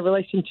affected my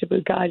relationship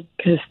with God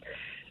because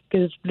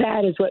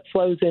that is what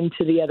flows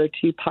into the other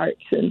two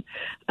parts, and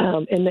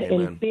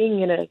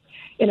being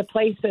in a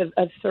place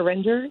of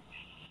surrender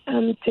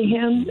to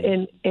Him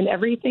in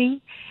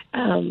everything,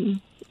 being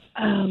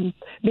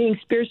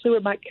spiritually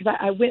with because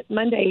I went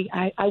Monday,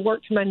 I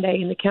worked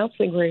Monday in the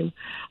counseling room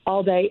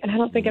all day, and I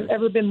don't think I've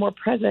ever been more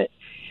present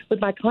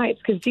with my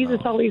clients because Jesus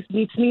always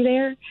meets me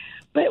there.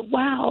 But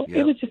wow,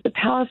 it was just a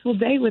powerful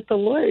day with the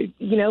Lord,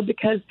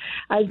 because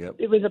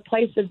it was a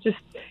place of just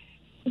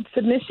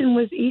submission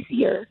was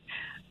easier.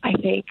 I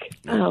think,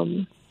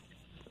 because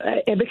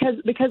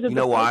of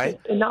why?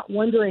 And not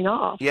wandering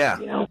off.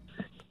 Yeah.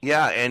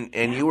 Yeah,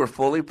 and you were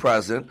fully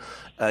present.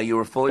 You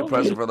were fully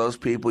present for those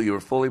people. You were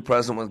fully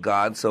present with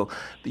God. So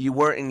you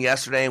weren't in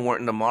yesterday and weren't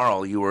in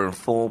tomorrow. You were in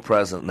full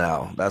present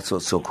now. That's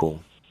what's so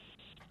cool.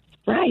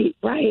 Right.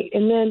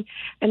 And then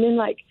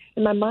like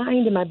in my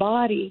mind and my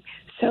body.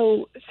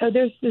 So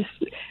there's this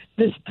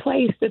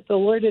place that the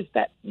Lord is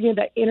that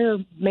inner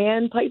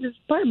man place. It's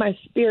part of my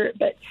spirit,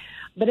 but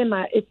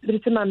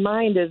it's in my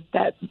mind is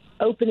that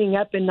opening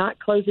up and not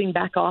closing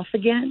back off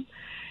again,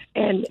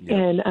 and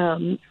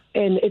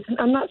it's.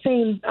 I'm not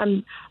saying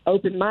I'm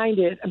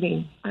open-minded. I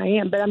mean, I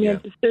am, but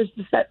there's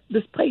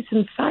this place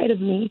inside of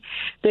me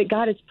that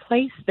God has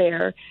placed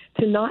there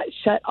to not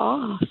shut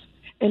off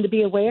and to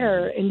be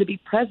aware and to be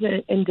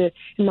present and to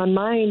in my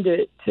mind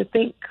to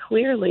think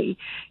clearly,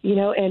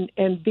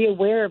 and be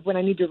aware of when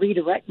I need to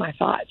redirect my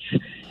thoughts.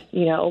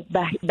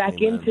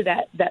 Back into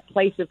that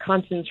place of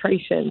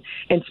concentration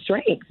and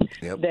strength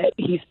that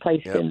He's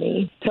placed in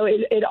me. So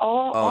it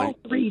all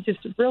three just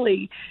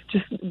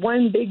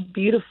one big,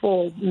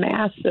 beautiful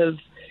mass of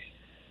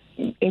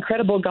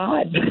incredible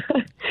God.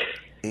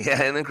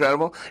 Yeah, and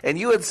incredible. And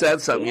you had said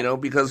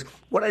something, because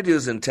what I do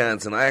is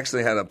intense. And I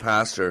actually had a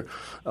pastor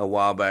a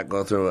while back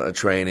go through a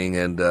training,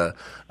 and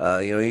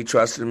he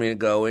trusted me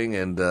going,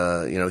 and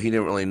he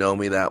didn't really know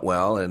me that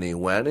well, and he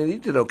went, and he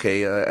did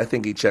okay. I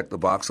think he checked the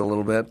box a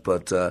little bit,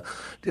 but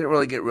didn't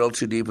really get real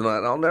too deep in that.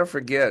 And I'll never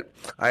forget,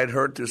 I had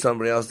heard through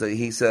somebody else that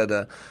he said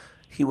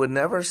he would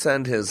never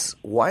send his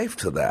wife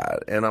to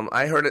that. And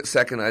I heard it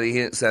second night. He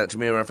didn't say it to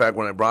me. As a matter of fact,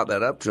 when I brought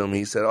that up to him,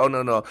 he said, oh,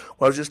 no. Well,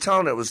 I was just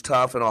telling him it was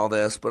tough and all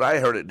this, but I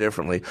heard it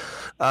differently.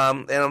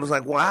 And I was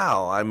like,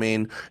 wow. I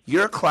mean,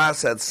 your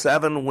class had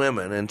 7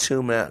 women and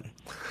 2 men.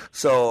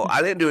 So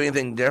I didn't do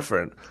anything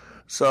different.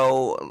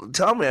 So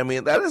tell me,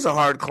 that is a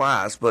hard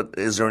class, but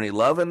is there any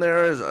love in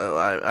there?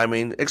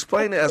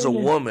 Explain it as a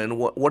woman.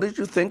 What did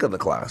you think of the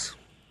class?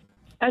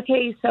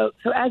 Okay, so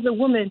as a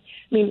woman,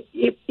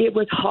 it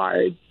was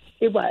hard.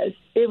 It was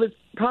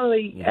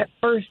probably at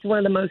first one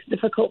of the most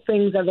difficult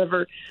things I've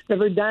ever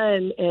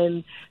done,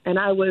 and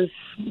I was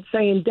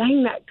saying,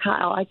 "Dang that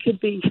Kyle, I could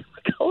be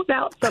going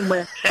out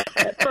somewhere."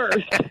 At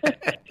first,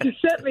 he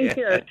sent me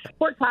here.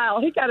 Poor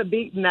Kyle, he got a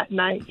beating that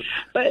night.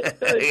 But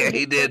yeah,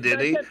 he did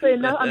he? I kept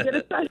saying, "No, I'm going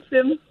to trust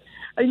him."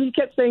 And he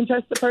kept saying,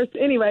 "Trust the person."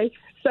 Anyway,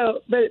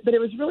 so but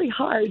it was really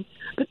hard.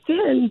 But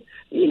then,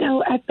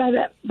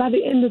 by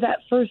the end of that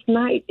first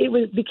night,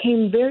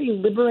 became very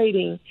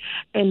liberating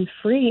and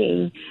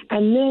freeing,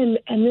 and then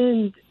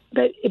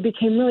but it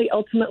became really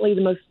ultimately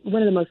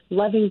one of the most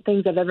loving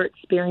things I've ever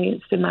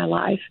experienced in my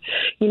life.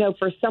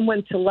 For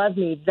someone to love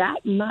me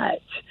that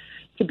much,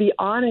 to be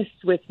honest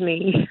with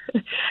me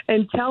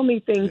and tell me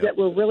things that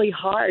were really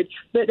hard,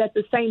 but at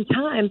the same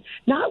time,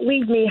 not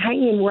leave me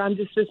hanging where I'm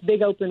just this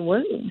big open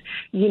wound,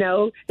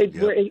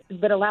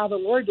 but allow the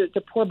Lord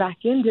to pour back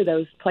into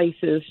those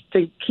places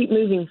to keep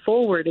moving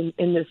forward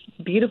in this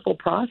beautiful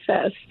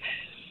process.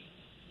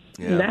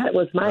 Yeah. And that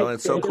was my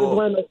experience. So cool. It was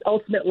one of the most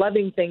ultimate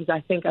loving things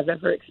I think I've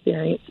ever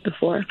experienced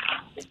before.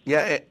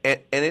 Yeah,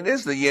 and it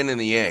is the yin and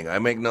the yang. I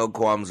make no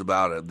qualms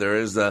about it. There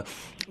is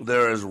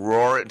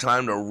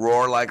time to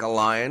roar like a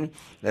lion,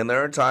 and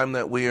there are times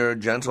that we are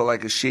gentle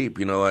like a sheep.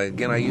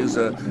 Again, I use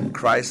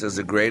Christ as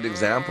a great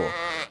example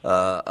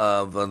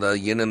of the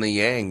yin and the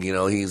yang.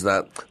 He's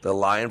the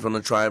lion from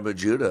the tribe of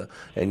Judah,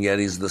 and yet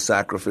he's the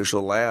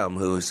sacrificial lamb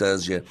who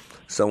says,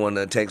 someone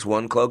that takes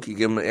one cloak, you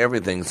give him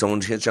everything.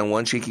 Someone hits you on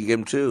one cheek, you give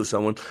him 2.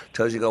 Someone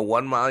tells you to go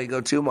 1 mile, you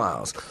go 2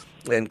 miles.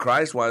 And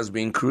Christ, while he was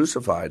being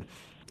crucified,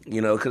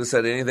 could have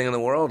said anything in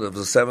the world. Of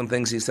the 7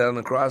 things he said on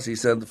the cross, he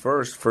said the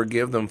first,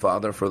 forgive them,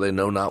 Father, for they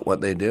know not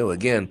what they do.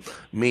 Again,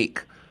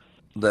 meek,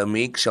 the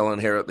meek shall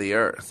inherit the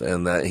earth,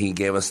 and that he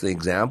gave us the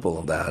example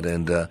of that.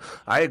 And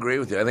I agree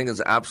with you. I think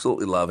it's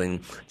absolutely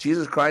loving.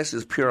 Jesus Christ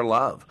is pure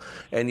love,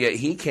 and yet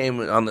he came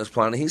on this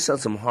planet. He said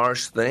some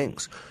harsh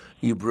things.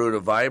 You brood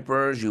of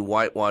vipers, you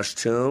whitewashed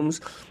tombs.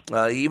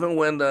 Even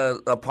when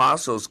the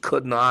apostles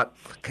could not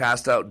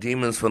cast out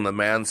demons from the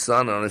man's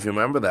son, I don't know if you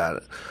remember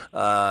that.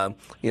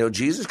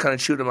 Jesus kind of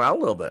chewed him out a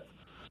little bit.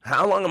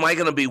 How long am I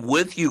going to be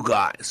with you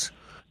guys?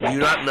 Do you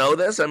not know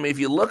this? I mean, if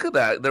you look at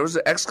that, there was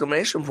an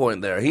exclamation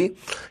point there.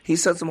 He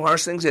said some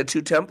harsh things. He had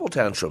 2 temple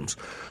tantrums.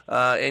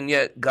 And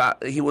yet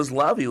he was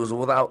love. He was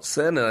without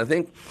sin. And I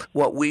think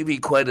what we've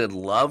equated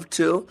love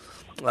to,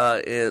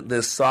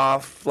 this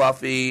soft,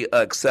 fluffy,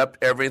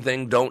 accept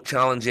everything, don't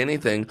challenge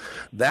anything,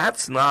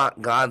 that's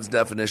not God's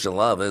definition of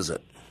love, is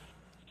it?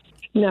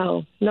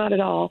 No, not at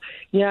all.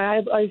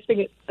 I always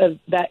think of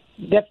that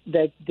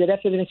the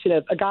definition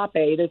of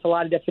agape. There's a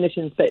lot of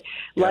definitions, but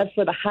love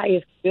for the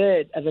highest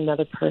good of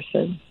another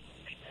person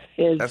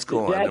is that's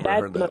cool. I never heard that.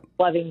 That's the most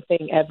loving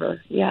thing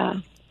ever.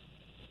 Yeah.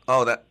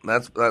 Oh,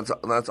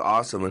 that's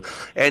awesome.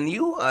 And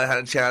you had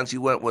a chance.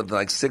 You went with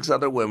like 6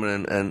 other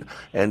women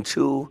and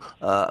 2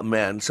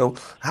 men. So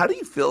how do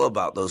you feel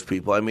about those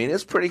people? I mean,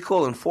 it's pretty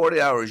cool. In 40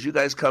 hours, you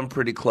guys come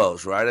pretty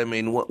close, right? I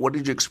mean, what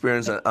did you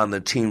experience on the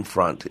team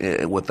front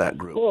with that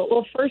group?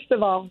 Well, first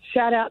of all,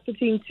 shout out to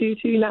Team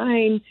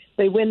 229.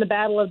 They win the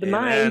battle of the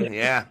mind.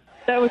 Yeah.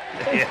 That was,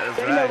 that's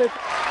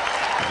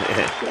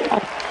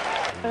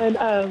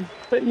right.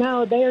 But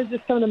no, they are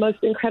just some of the most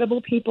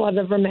incredible people I've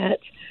ever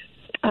met.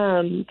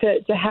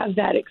 To have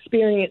that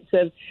experience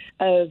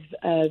of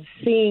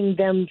seeing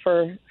them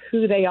for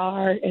who they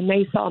are, and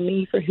they saw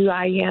me for who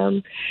I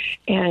am,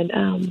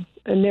 and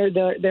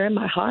they're in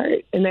my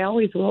heart, and they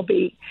always will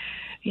be.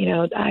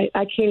 I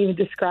can't even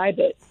describe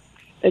it.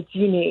 It's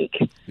unique.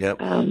 Yep.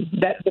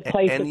 That's the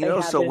place and that they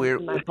have so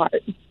in my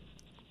heart.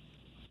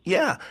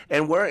 Yeah,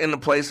 and we're in a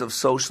place of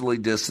socially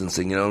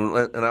distancing,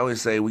 and I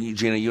always say,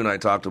 Gina, you and I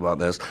talked about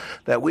this,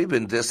 that we've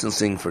been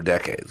distancing for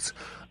decades.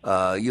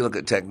 You look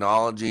at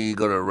technology, you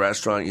go to a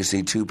restaurant, you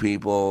see 2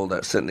 people that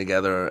are sitting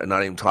together and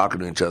not even talking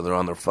to each other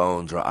on their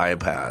phones or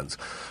iPads.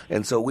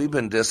 And so we've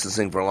been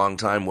distancing for a long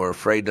time. We're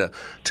afraid to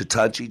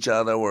touch each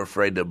other. We're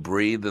afraid to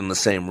breathe in the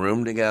same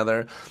room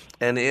together.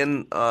 And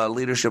in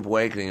Leadership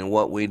Awakening and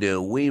what we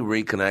do, we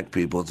reconnect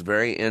people. It's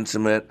very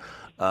intimate.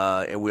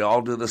 And we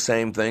all do the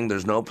same thing.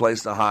 There's no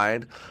place to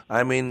hide.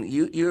 I mean,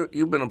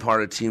 you've been a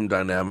part of Team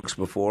Dynamics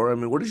before. I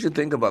mean, what did you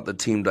think about the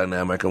team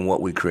dynamic and what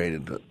we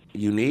created?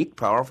 Unique,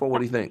 powerful? What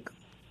do you think?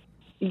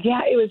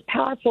 Yeah, it was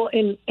powerful,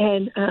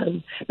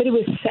 but it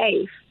was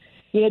safe.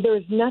 There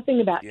was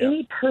nothing about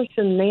any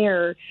person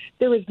there.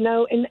 There was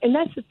no, and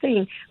that's the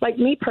thing. Like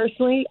me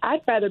personally,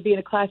 I'd rather be in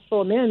a class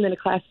full of men than a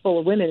class full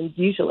of women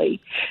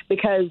usually,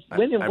 because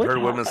women. I've heard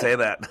women say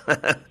that.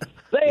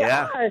 They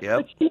are. Yep.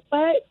 But you know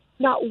what?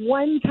 Not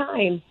one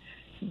time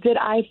did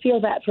I feel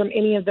that from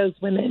any of those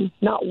women.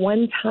 Not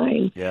one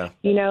time. Yeah.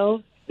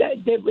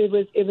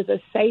 It was a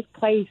safe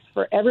place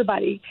for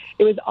everybody.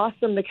 It was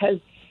awesome because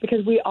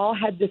we all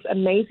had this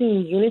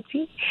amazing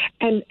unity,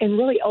 and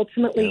really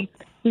ultimately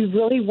we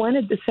really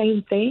wanted the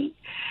same thing,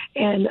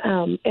 and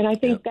I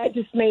think that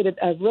just made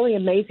a really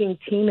amazing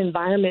team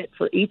environment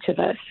for each of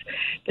us.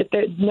 That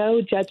there's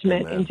no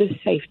judgment and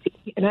just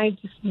safety, and I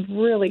just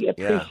really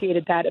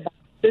appreciated that about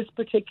this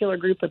particular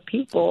group of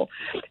people.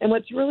 And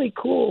what's really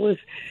cool is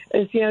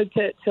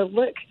to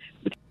look,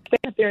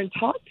 stand there and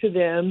talk to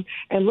them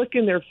and look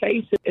in their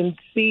faces and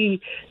see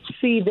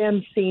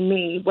them see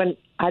me when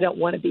I don't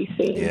want to be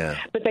seen.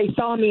 Yeah. But they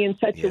saw me in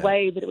such a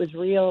way that it was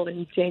real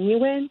and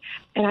genuine,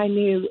 and I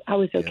knew I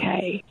was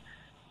okay.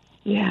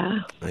 Yeah.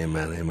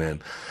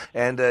 Amen.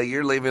 And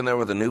you're leaving there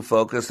with a new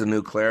focus, a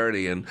new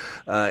clarity, and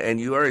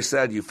you already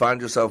said you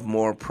find yourself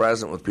more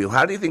present with people.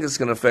 How do you think it's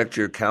going to affect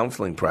your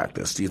counseling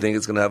practice? Do you think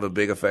it's going to have a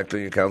big effect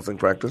on your counseling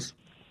practice?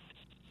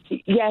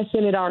 Yes,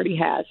 and it already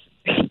has.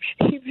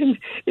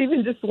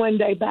 even just one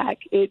day back,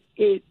 it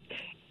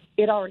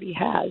already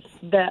has.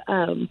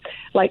 The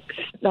like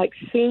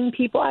seeing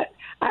people.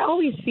 I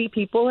always see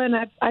people, and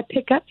I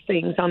pick up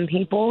things on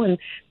people, and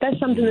that's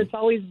something that's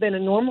always been a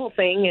normal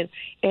thing.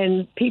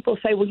 And people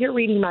say, "Well, you're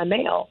reading my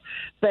mail,"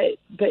 but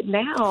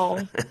now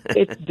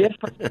it's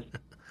different.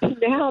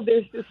 Now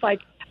there's just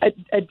like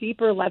a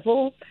deeper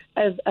level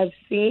of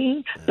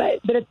seeing, but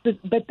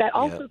that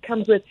also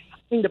comes with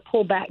to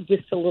pull back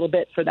just a little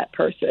bit for that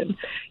person.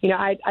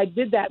 I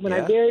did that when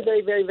I very,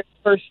 very, very, very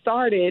first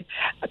started.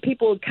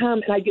 People would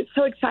come, and I'd get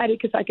so excited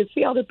because I could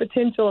see all their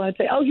potential, and I'd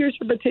say, "Oh, here's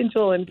your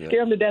potential," and scare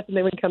them to death, and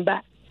they would come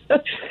back.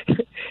 But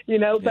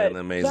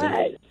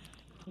amazing.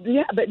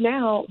 But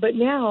now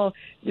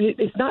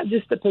it's not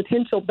just the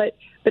potential, but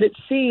but it's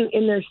seeing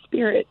in their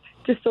spirit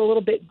just a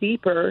little bit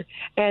deeper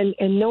and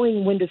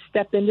knowing when to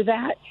step into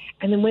that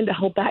and then when to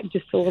hold back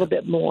just a little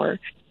bit more.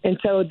 And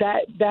so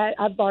that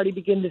I've already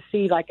begun to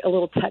see like a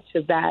little touch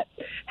of that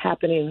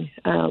happening.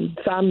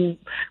 So I'm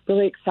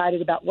really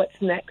excited about what's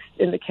next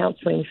in the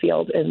counseling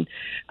field. And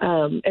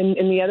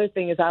the other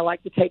thing is I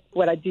like to take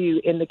what I do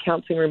in the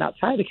counseling room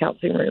outside the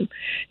counseling room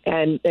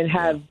and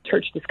have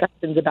church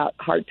discussions about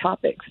hard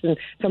topics. And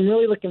so I'm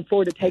really looking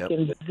forward to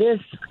taking this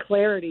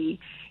clarity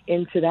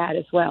into that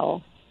as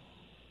well.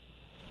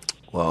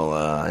 Well,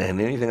 and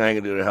anything I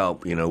can do to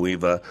help,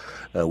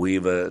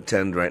 we've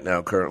attend right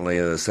now currently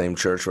in the same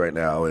church right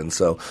now, and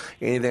so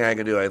anything I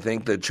can do, I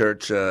think the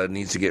church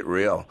needs to get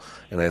real,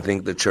 and I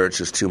think the church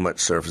is too much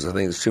surface. I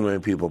think there's too many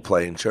people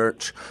playing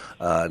church.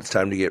 It's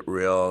time to get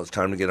real. It's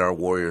time to get our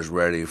warriors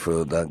ready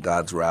for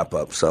God's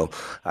wrap-up. So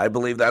I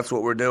believe that's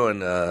what we're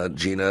doing,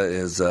 Gina,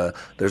 is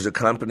there's a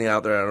company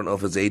out there, I don't know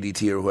if it's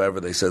ADT or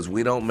whoever, that says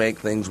we don't make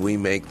things, we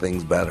make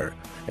things better.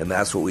 And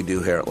that's what we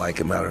do here at Like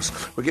It Matters.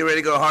 We're getting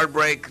ready to go hard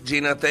break.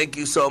 Gina, thank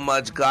you so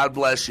much. God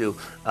bless you.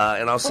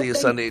 And I'll see you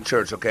Sunday at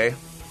church, okay?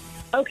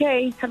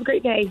 Okay. Have a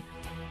great day.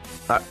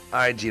 All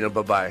right, Gina.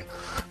 Bye-bye.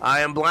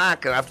 I am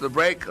Black, and after the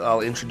break, I'll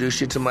introduce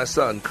you to my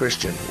son,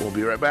 Christian. We'll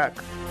be right back.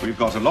 We've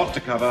got a lot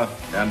to cover,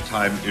 and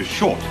time is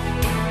short.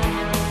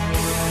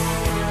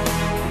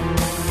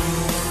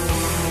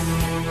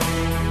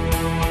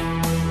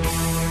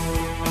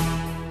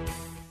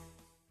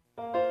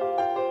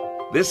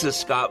 This is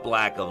Scott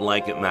Black of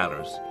Like It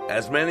Matters.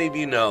 As many of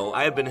you know,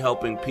 I have been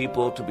helping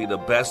people to be the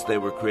best they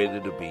were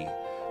created to be.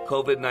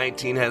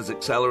 COVID-19 has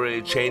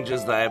accelerated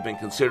changes that I have been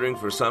considering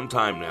for some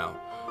time now.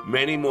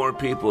 Many more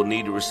people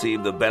need to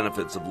receive the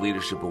benefits of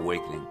Leadership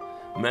Awakening.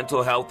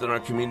 Mental health in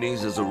our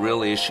communities is a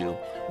real issue.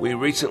 We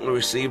recently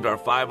received our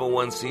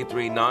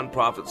 501c3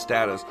 nonprofit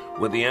status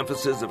with the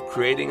emphasis of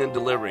creating and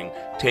delivering,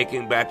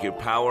 taking back your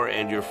power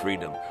and your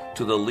freedom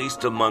to the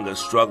least among us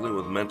struggling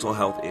with mental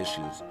health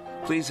issues.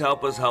 Please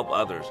help us help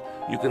others.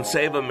 You can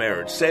save a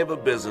marriage, save a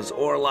business,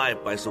 or a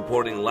life by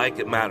supporting Like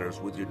It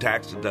Matters with your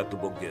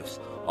tax-deductible gifts.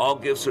 All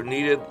gifts are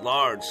needed,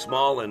 large,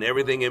 small, and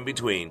everything in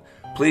between.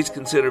 Please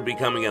consider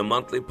becoming a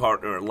monthly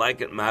partner at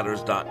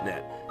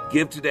likeitmatters.net.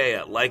 Give today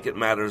at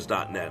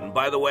likeitmatters.net. And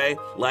by the way,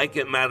 Like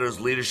It Matters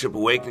Leadership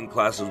Awakening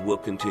classes will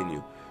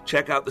continue.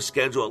 Check out the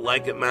schedule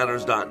at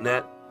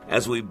likeitmatters.net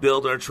as we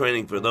build our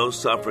training for those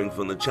suffering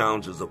from the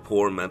challenges of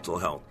poor mental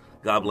health.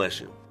 God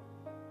bless you.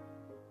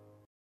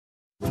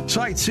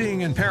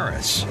 Sightseeing in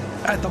Paris,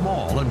 at the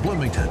mall in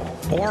Bloomington,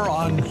 or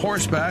on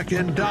horseback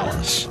in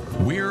Dallas.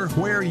 We're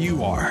where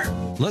you are.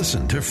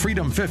 Listen to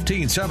Freedom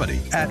 1570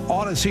 at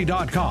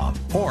Odyssey.com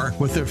or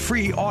with the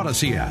free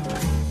Odyssey app.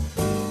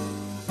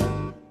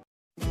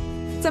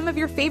 Some of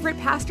your favorite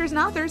pastors and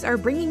authors are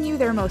bringing you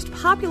their most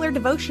popular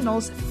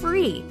devotionals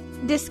free.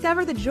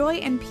 Discover the joy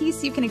and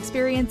peace you can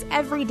experience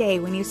every day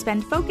when you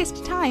spend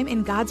focused time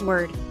in God's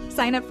Word.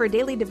 Sign up for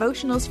daily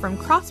devotionals from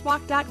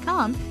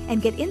crosswalk.com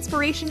and get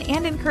inspiration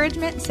and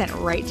encouragement sent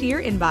right to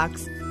your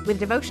inbox. With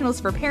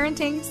devotionals for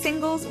parenting,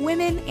 singles,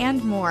 women,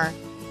 and more.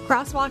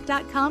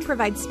 Crosswalk.com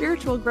provides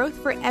spiritual growth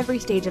for every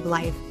stage of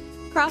life.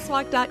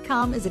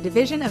 Crosswalk.com is a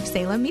division of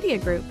Salem Media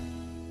Group.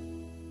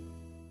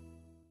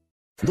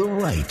 The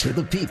right of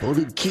the people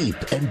to keep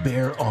and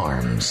bear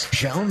arms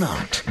shall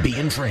not be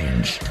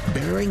infringed.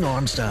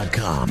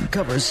 BearingArms.com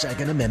covers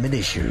Second Amendment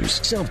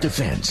issues,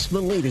 self-defense, the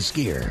latest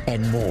gear,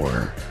 and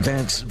more.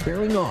 That's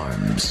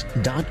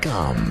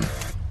BearingArms.com.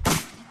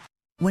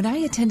 When I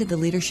attended the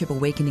Leadership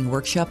Awakening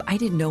workshop, I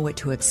didn't know what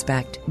to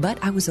expect, but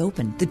I was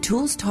open. The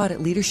tools taught at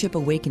Leadership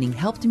Awakening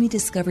helped me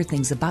discover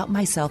things about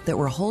myself that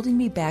were holding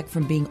me back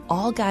from being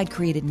all God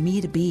created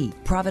me to be.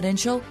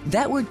 Providential?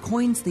 That word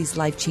coins these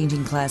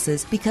life-changing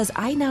classes because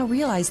I now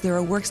realize there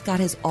are works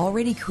God has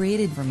already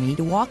created for me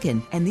to walk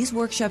in, and these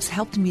workshops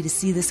helped me to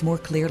see this more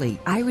clearly.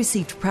 I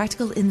received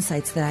practical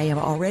insights that I am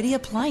already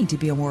applying to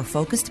be a more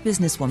focused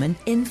businesswoman,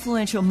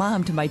 influential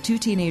mom to my 2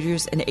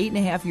 teenagers, an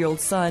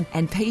 8.5-year-old son,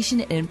 and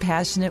patient and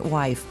passionate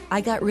wife. I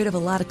got rid of a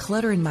lot of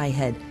clutter in my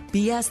head.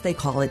 BS, they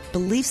call it,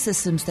 belief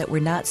systems that were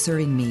not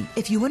serving me.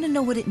 If you want to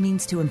know what it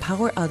means to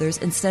empower others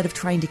instead of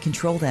trying to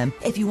control them,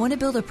 if you want to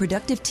build a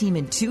productive team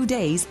in 2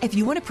 days, if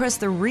you want to press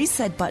the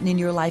reset button in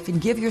your life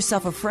and give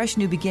yourself a fresh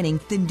new beginning,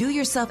 then do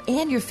yourself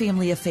and your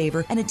family a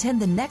favor and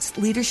attend the next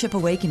Leadership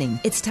Awakening.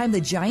 It's time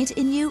the giant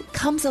in you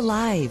comes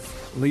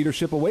alive.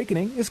 Leadership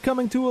Awakening is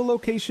coming to a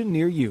location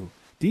near you.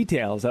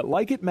 Details at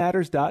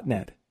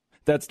likeitmatters.net.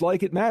 That's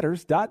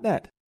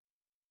likeitmatters.net.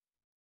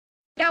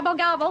 Gobble,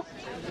 gobble.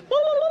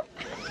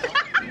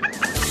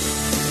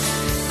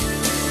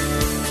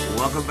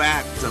 Welcome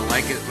back to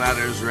Like It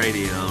Matters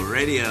Radio.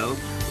 Radio,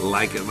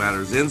 like it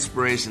matters,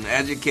 inspiration,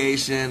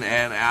 education,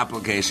 and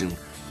application.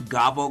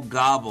 Gobble,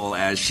 gobble,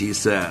 as she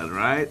said,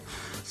 right?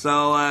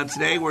 So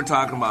today we're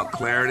talking about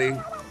clarity.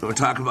 We're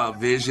talking about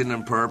vision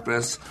and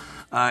purpose.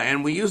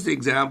 And we used the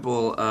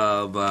example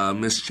of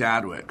Miss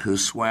Chadwick, who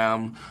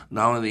swam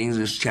not only the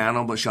English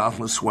Channel, but she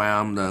also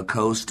swam the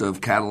coast of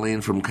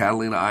Catalina, from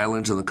Catalina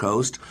Island to the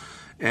coast.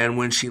 And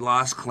when she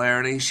lost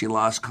clarity, she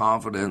lost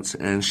confidence,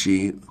 and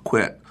she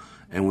quit.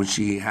 And when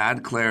she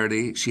had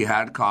clarity, she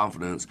had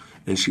confidence,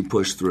 and she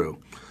pushed through.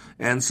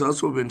 And so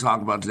that's what we've been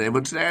talking about today.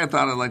 But today I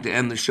thought I'd like to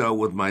end the show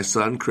with my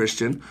son,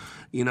 Christian.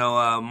 You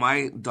know,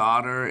 my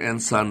daughter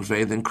and son,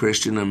 Faith and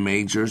Christian and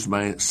Majors,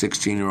 my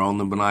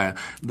 16-year-old and Benaiah,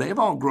 they've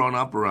all grown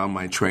up around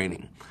my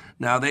training.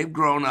 Now, they've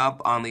grown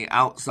up on the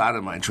outside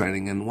of my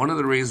training, and one of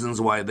the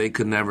reasons why they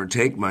could never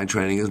take my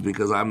training is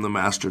because I'm the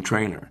master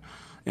trainer.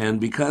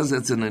 And because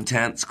it's an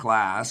intense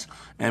class,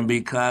 and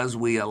because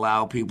we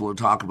allow people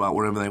to talk about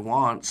whatever they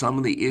want, some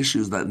of the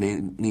issues that they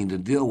need to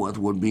deal with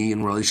would be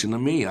in relation to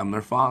me. I'm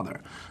their father.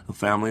 The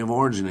family of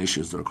origin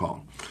issues, they're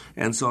called.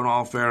 And so in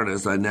all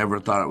fairness, I never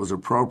thought it was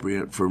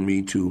appropriate for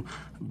me to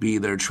be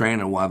their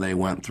trainer while they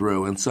went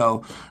through. And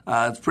so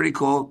it's pretty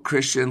cool.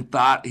 Christian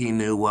thought he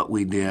knew what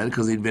we did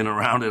because he'd been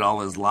around it all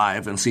his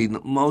life and seen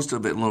most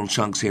of it in little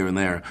chunks here and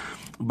there.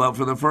 But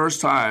for the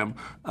first time,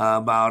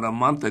 about a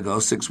month ago,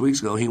 6 weeks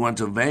ago, he went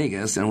to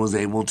Vegas and was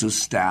able to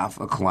staff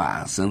a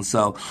class. And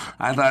so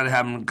I thought I'd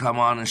have him come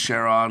on and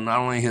share on not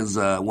only his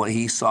what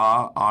he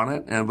saw on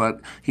it,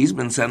 but he's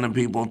been sending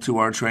people to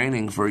our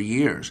training for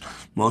years.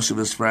 Most of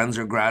his friends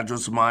are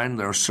graduates of mine,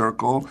 their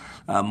circle.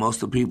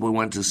 Most of the people he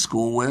went to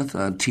school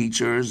with,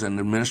 teachers and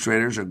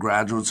administrators, are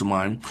graduates of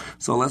mine.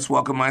 So let's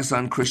welcome my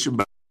son,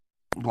 Christian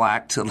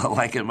Black, to the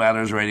Like It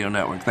Matters Radio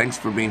Network. Thanks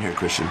for being here,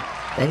 Christian.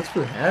 Thanks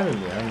for having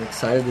me. I'm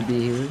excited to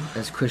be here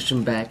as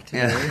Christian Back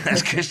today. Yeah,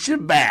 as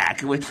Christian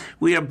Back.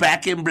 We are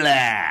back in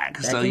black.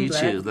 Back so in you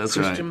black, choose. That's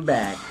Christian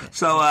right.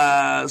 Christian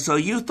Back. So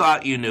you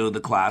thought you knew the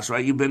class,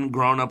 right? You've been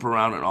grown up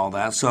around it and all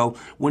that. So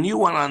when you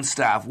went on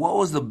staff, what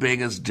was the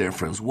biggest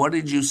difference? What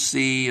did you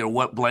see, or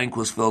what blank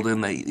was filled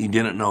in that you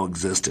didn't know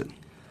existed?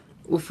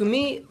 Well, for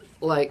me,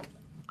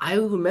 I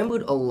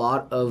remembered a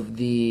lot of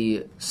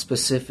the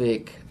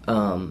specific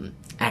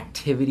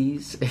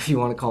activities, if you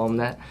want to call them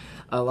that.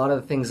 A lot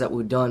of the things that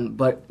were done,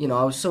 but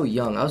I was so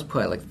young. I was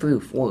probably 3 or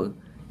 4.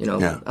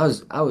 Yeah.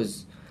 I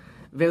was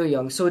very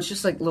young, so it's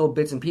just little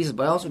bits and pieces.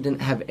 But I also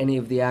didn't have any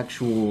of the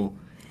actual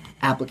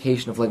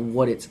application of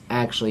what it's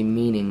actually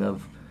meaning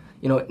of,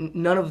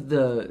 none of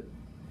the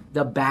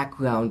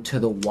background to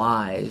the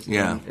whys.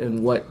 Yeah.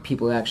 and what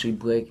people actually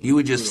break. You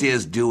would just see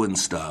us doing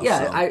stuff.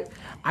 Yeah, so.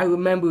 I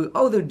remember.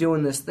 They're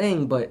doing this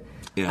thing, but.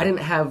 Yeah. I didn't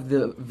have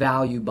the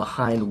value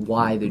behind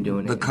why they're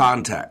doing it. The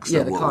context.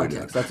 Yeah, of the what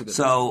context. That's a good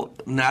So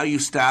now you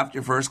staffed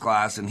your first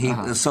class, and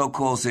it's so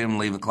cool seeing him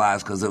leave the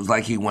class because it was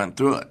like he went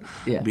through it.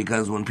 Yeah.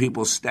 Because when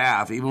people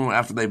staff, even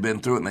after they've been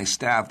through it and they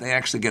staff, they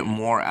actually get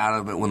more out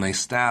of it when they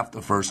staff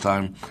the first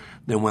time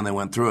than when they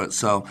went through it.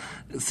 So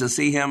to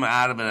see him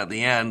out of it at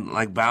the end,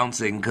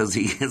 bouncing, because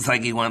it's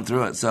like he went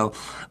through it. So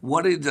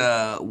what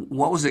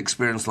was the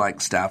experience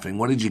like staffing?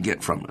 What did you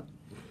get from it?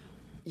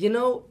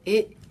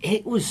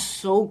 It was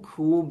so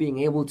cool being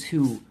able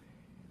to,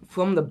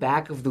 from the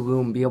back of the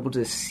room, be able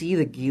to see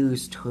the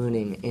gears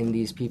turning in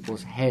these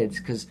people's heads.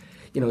 Because,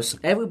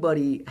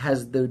 everybody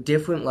has their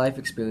different life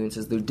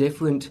experiences, their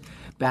different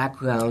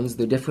backgrounds,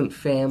 their different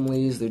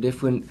families, their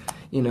different,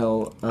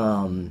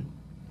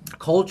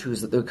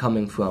 cultures that they're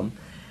coming from.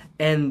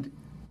 And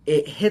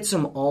it hits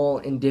them all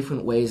in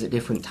different ways at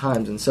different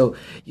times. And so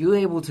you're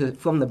able to,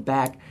 from the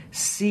back,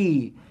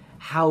 see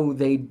how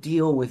they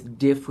deal with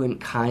different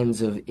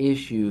kinds of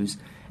issues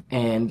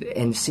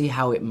and see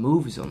how it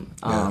moves them.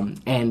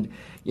 And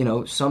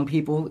some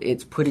people,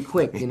 it's pretty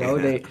quick.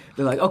 They're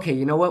like, okay,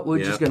 you know what?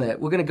 We're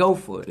gonna go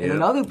for it. And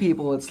then other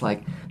people, it's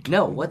like,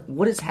 no,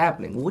 what is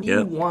happening? What do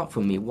you want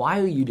from me? Why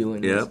are you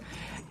doing this?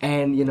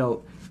 And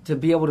to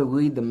be able to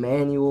read the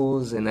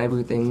manuals and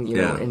everything,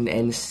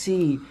 and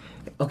see.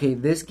 Okay,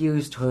 this gear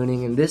is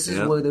turning, and this is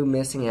where they're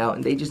missing out,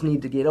 and they just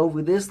need to get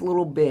over this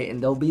little bit,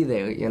 and they'll be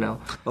there,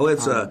 Oh,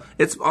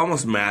 it's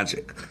almost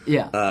magic.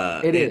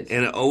 Yeah, it is.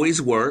 And it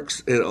always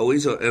works. It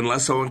always,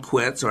 unless someone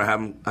quits or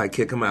I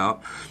kick them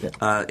out,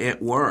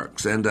 it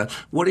works. And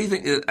what do you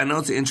think, I know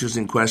it's an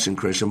interesting question,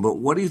 Christian, but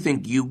what do you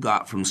think you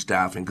got from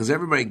staffing? Because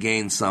everybody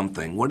gains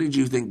something. What did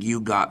you think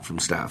you got from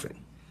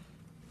staffing?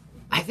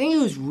 I think it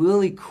was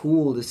really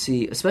cool to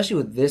see, especially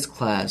with this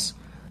class,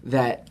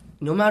 that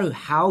no matter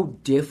how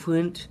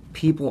different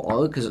people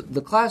are, because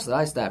the class that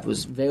I staffed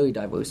was very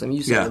diverse. I mean,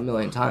 you said it a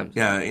million times.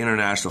 Yeah,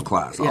 international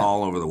class,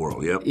 all over the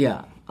world,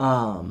 Yeah.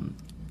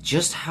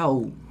 Just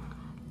how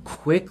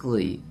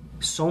quickly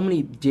so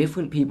many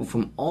different people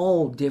from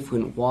all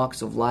different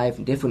walks of life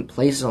and different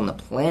places on the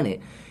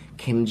planet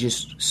can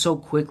just so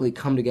quickly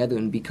come together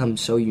and become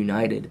so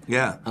united.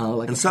 Yeah.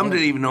 And some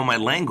didn't even know my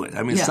language.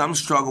 I mean, some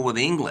struggle with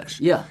English.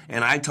 Yeah.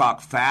 And I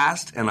talk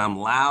fast, and I'm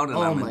loud, and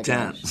I'm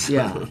intense.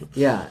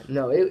 Yeah.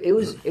 No, it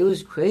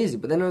was crazy.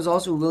 But then it was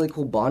also a really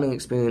cool bonding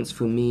experience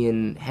for me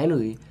and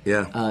Henry.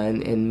 Yeah.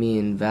 And me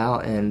and Val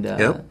and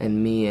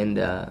me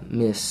and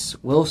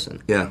Miss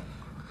Wilson. Yeah.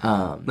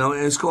 No,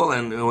 it's cool.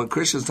 And what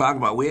Christian's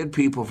talking about, we had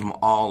people from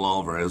all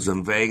over. It was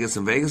in Vegas.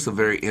 And Vegas is a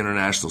very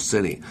international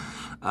city.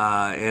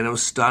 and it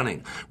was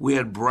stunning. We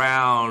had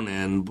brown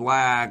and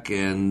black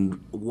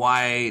and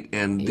white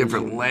and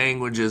different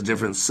languages,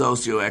 different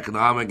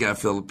socioeconomic, got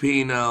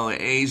Filipino,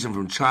 Asian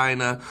from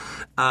China,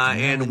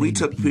 and we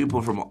took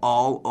people from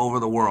all over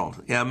the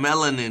world. Yeah,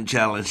 Melanin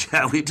Challenge.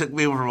 We took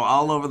people from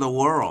all over the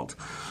world.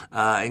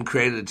 And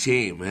created a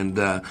team.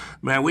 And,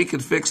 man, we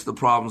could fix the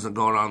problems that are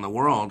going on in the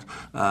world.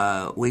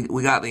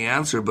 We got the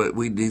answer, but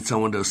we need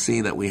someone to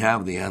see that we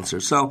have the answer.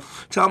 So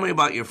tell me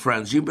about your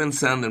friends. You've been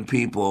sending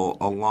people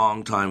a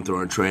long time through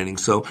our training.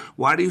 So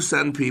why do you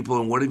send people,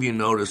 and what have you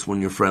noticed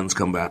when your friends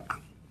come back?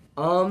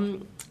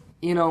 You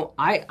know,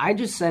 I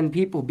just send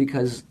people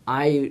because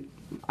I've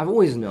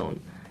always known,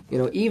 you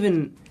know,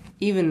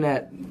 even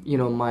at, you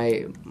know,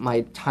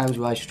 my times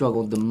where I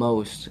struggled the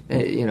most,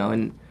 you know,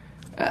 and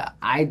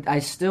I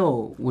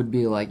still would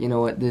be like, you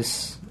know what,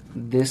 this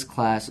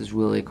class is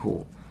really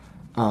cool.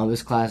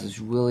 This class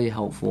is really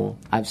helpful.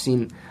 I've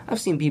seen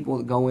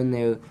people go in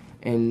there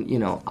and, you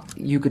know,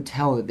 you could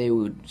tell that they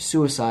were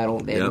suicidal.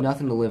 They had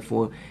nothing to live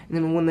for. And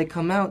then when they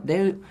come out,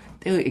 they're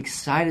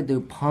excited. They're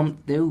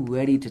pumped. They're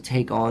ready to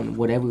take on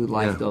whatever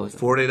life goes.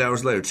 48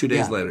 hours later, 2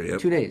 days later. Yep.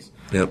 2 days.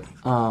 Yep.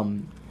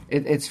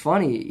 It's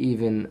funny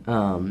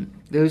even.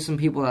 There's some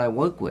people that I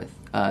work with.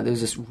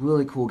 There's this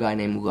really cool guy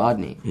named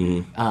Rodney,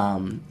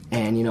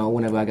 and you know,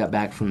 whenever I got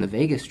back from the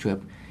Vegas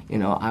trip, you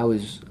know, I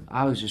was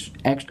just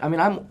extra. I mean,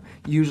 I'm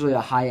usually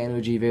a high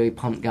energy, very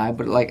pumped guy,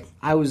 but like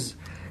I was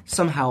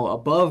somehow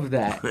above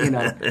that, you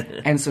know.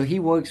 And so he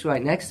works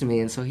right next to me,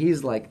 and so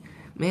he's like,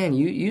 "Man,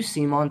 you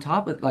seem on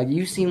top of, like,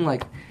 you seem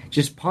like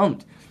just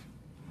pumped."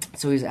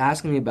 So he's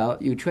asking me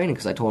about your training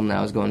because I told him that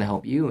I was going to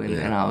help you,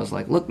 and I was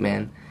like, "Look,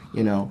 man,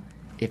 you know,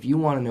 if you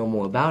want to know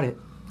more about it,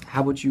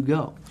 how about you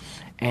go?"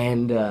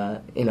 And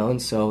you know,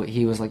 and so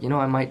he was like, you know,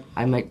 I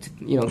might,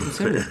 you know,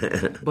 consider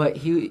it. But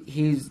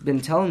he's been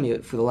telling me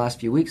for the last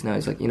few weeks now.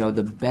 He's like, you know,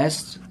 the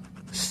best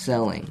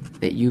selling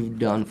that you've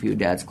done for your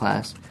dad's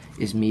class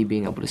is me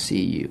being able to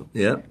see you.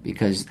 Yeah.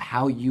 Because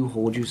how you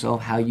hold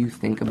yourself, how you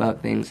think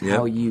about things,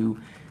 how you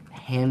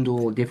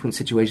handle different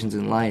situations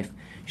in life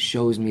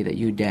shows me that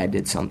your dad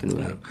did something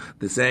right.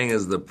 The saying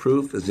is, the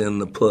proof is in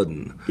the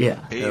pudding. Yeah.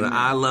 And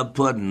I love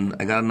pudding.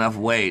 I got enough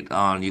weight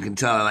on. You can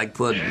tell I like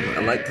pudding.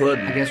 I like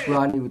pudding. I guess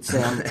Rodney would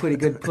say I'm a pretty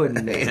good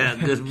pudding. Yeah,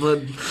 good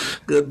pudding.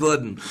 Good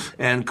pudding.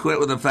 And quit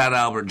with the Fat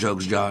Albert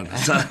jokes, John.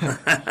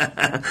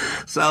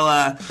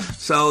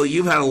 So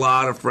you've had a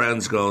lot of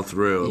friends go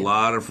through. A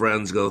lot of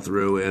friends go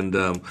through.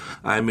 And,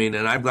 I mean,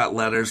 and I've got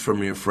letters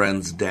from your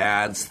friends'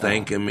 dads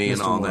thanking me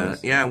and all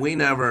that. Yeah, we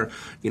never,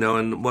 you know,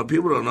 and what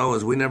people don't know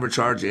is we never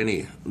charge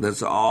any.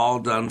 That's all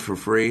done for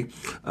free.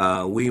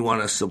 We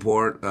want to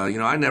support. You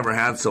know, I never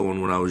had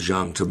someone when I was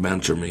young to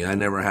mentor me. I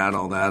never had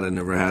all that. I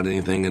never had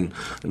anything. And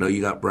I know you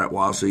got Brett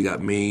Wasser, you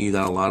got me, you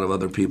got a lot of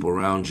other people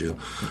around you.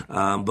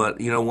 But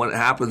you know what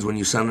happens when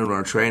you send them to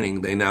our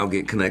training? They now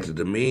get connected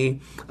to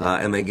me,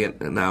 and they get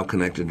now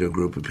connected to a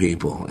group of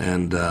people.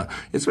 And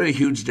it's made a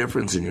huge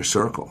difference in your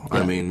circle. Yeah.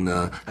 I mean,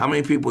 how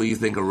many people you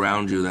think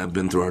around you that have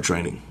been through our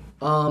training?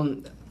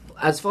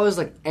 As far as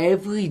like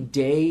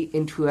everyday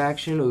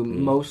interaction or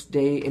most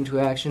day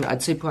interaction,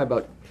 I'd say probably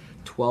about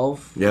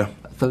 12,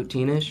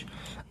 13-ish.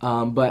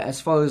 But as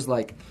far as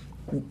like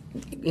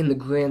in the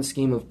grand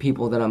scheme of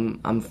people that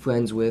I'm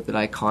friends with, that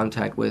I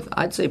contact with,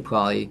 I'd say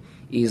probably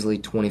easily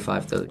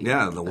 25, 30.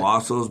 Yeah, the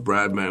Wassels,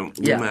 Brad, man,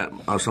 we met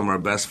some of our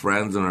best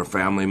friends and our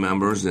family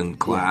members in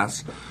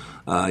class.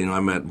 You know, I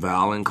met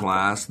Val in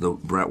class.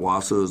 Brett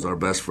Wassel is our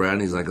best friend.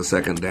 He's like a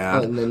second dad.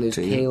 Oh, and then there's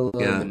Caleb.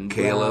 Yeah, and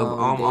Caleb.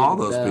 Brown, all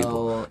those Bell,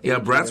 people. Yeah,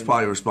 Brett's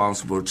probably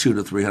responsible for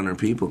 200 to 300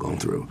 people going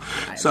through.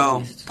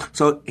 So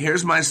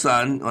here's my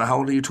son. How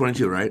old are you?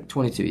 22, right?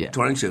 22, yeah.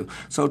 22.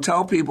 So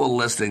tell people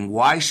listening,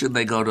 why should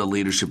they go to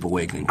Leadership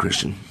Awakening,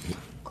 Christian?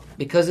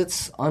 Because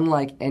it's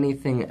unlike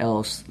anything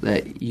else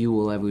that you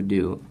will ever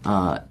do.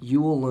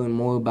 You will learn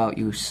more about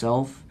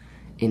yourself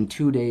in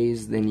 2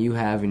 days than you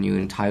have in your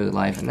entire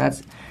life, and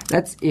that's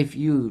if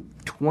you're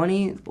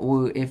 20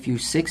 or if you're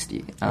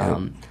 60.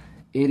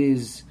 It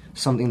is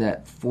something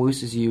that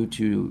forces you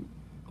to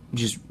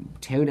just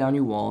tear down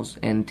your walls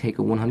and take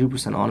a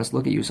 100% honest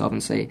look at yourself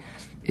and say,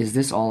 is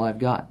this all I've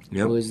got?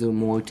 Or is there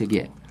more to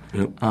get?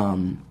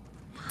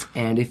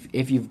 And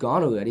if you've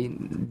gone already,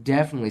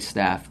 definitely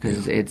staff,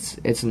 because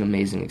it's an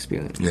amazing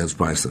experience. Yeah, it's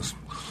priceless.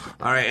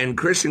 All right, and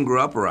Christian grew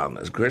up around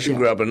this. Christian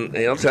grew up, and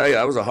he'll tell you,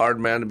 I was a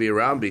hard man to be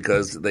around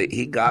because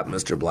he got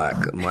Mr.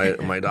 Black.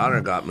 My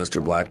daughter got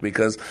Mr. Black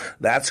because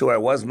that's who I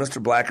was.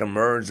 Mr. Black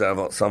emerged out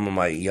of some of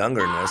my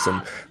youngerness,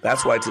 and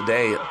that's why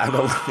today I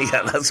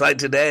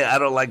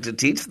don't like to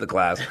teach the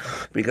class,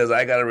 because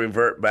I got to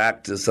revert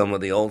back to some of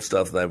the old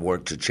stuff that I've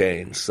worked to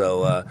change.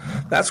 So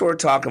that's what we're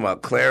talking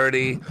about: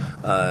 clarity,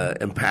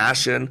 empowerment.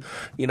 passion.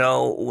 You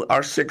know,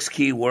 our 6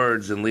 key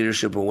words in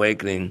Leadership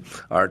Awakening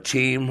are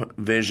team,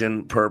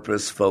 vision,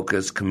 purpose,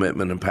 focus,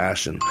 commitment, and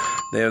passion.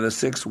 They are the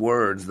 6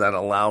 words that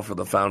allow for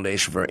the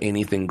foundation for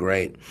anything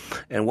great.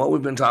 And what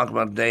we've been talking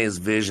about today is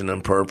vision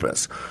and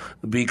purpose.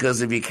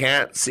 Because if you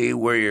can't see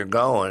where you're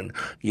going,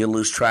 you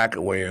lose track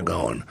of where you're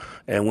going.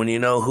 And when you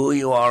know who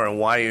you are and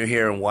why you're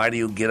here and why do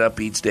you get up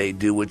each day,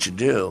 do what you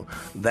do,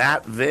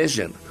 that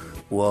vision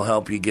will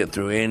help you get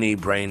through any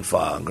brain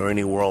fog or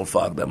any world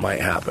fog that might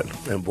happen.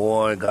 And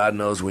boy, God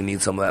knows we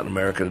need some of that in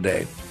America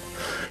today.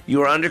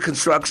 You are under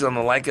construction on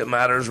the Like It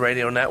Matters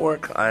radio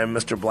network. I am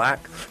Mr. Black,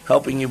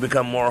 helping you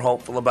become more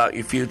hopeful about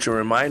your future,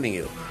 reminding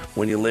you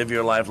when you live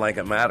your life like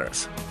it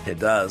matters, it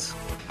does.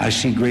 I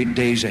see great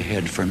days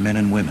ahead for men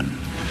and women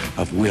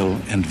of will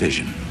and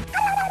vision.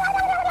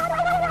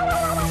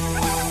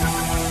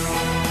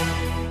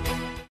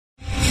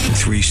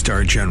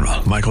 Three-star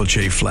General Michael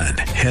J. Flynn,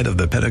 head of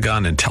the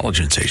Pentagon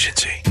Intelligence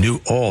Agency, knew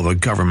all the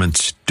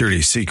government's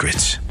dirty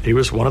secrets. He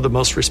was one of the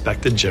most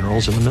respected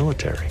generals in the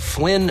military.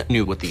 Flynn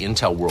knew what the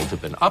intel world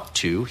had been up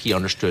to. He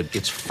understood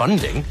its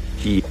funding.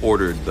 He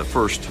ordered the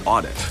first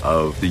audit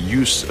of the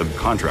use of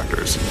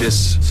contractors.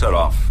 This set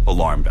off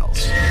alarm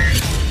bells.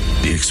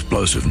 The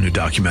explosive new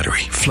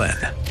documentary, Flynn,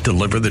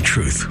 Deliver the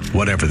Truth,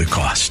 Whatever the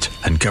Cost,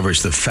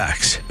 uncovers the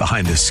facts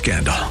behind this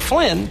scandal.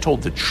 Flynn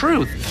told the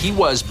truth. He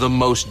was the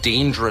most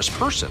dangerous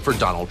person for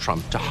Donald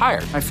Trump to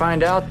hire. I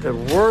find out the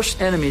worst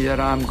enemy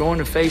that I'm going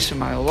to face in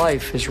my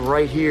life is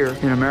right here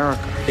in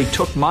America. They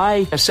took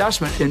my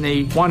assessment and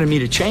they wanted me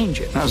to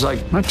change it. And I was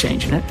like, I'm not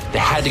changing it. They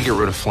had to get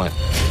rid of Flynn.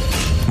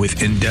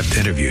 With in-depth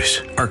interviews,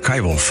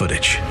 archival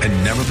footage,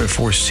 and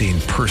never-before-seen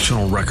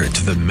personal records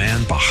of the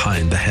man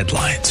behind the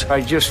headlines.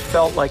 I just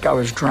felt like I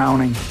was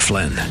drowning.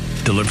 Flynn,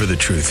 Deliver the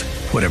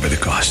Truth, Whatever the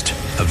Cost.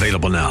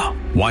 Available now.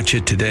 Watch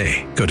it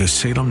today. Go to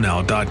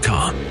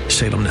salemnow.com.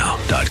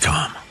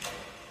 salemnow.com.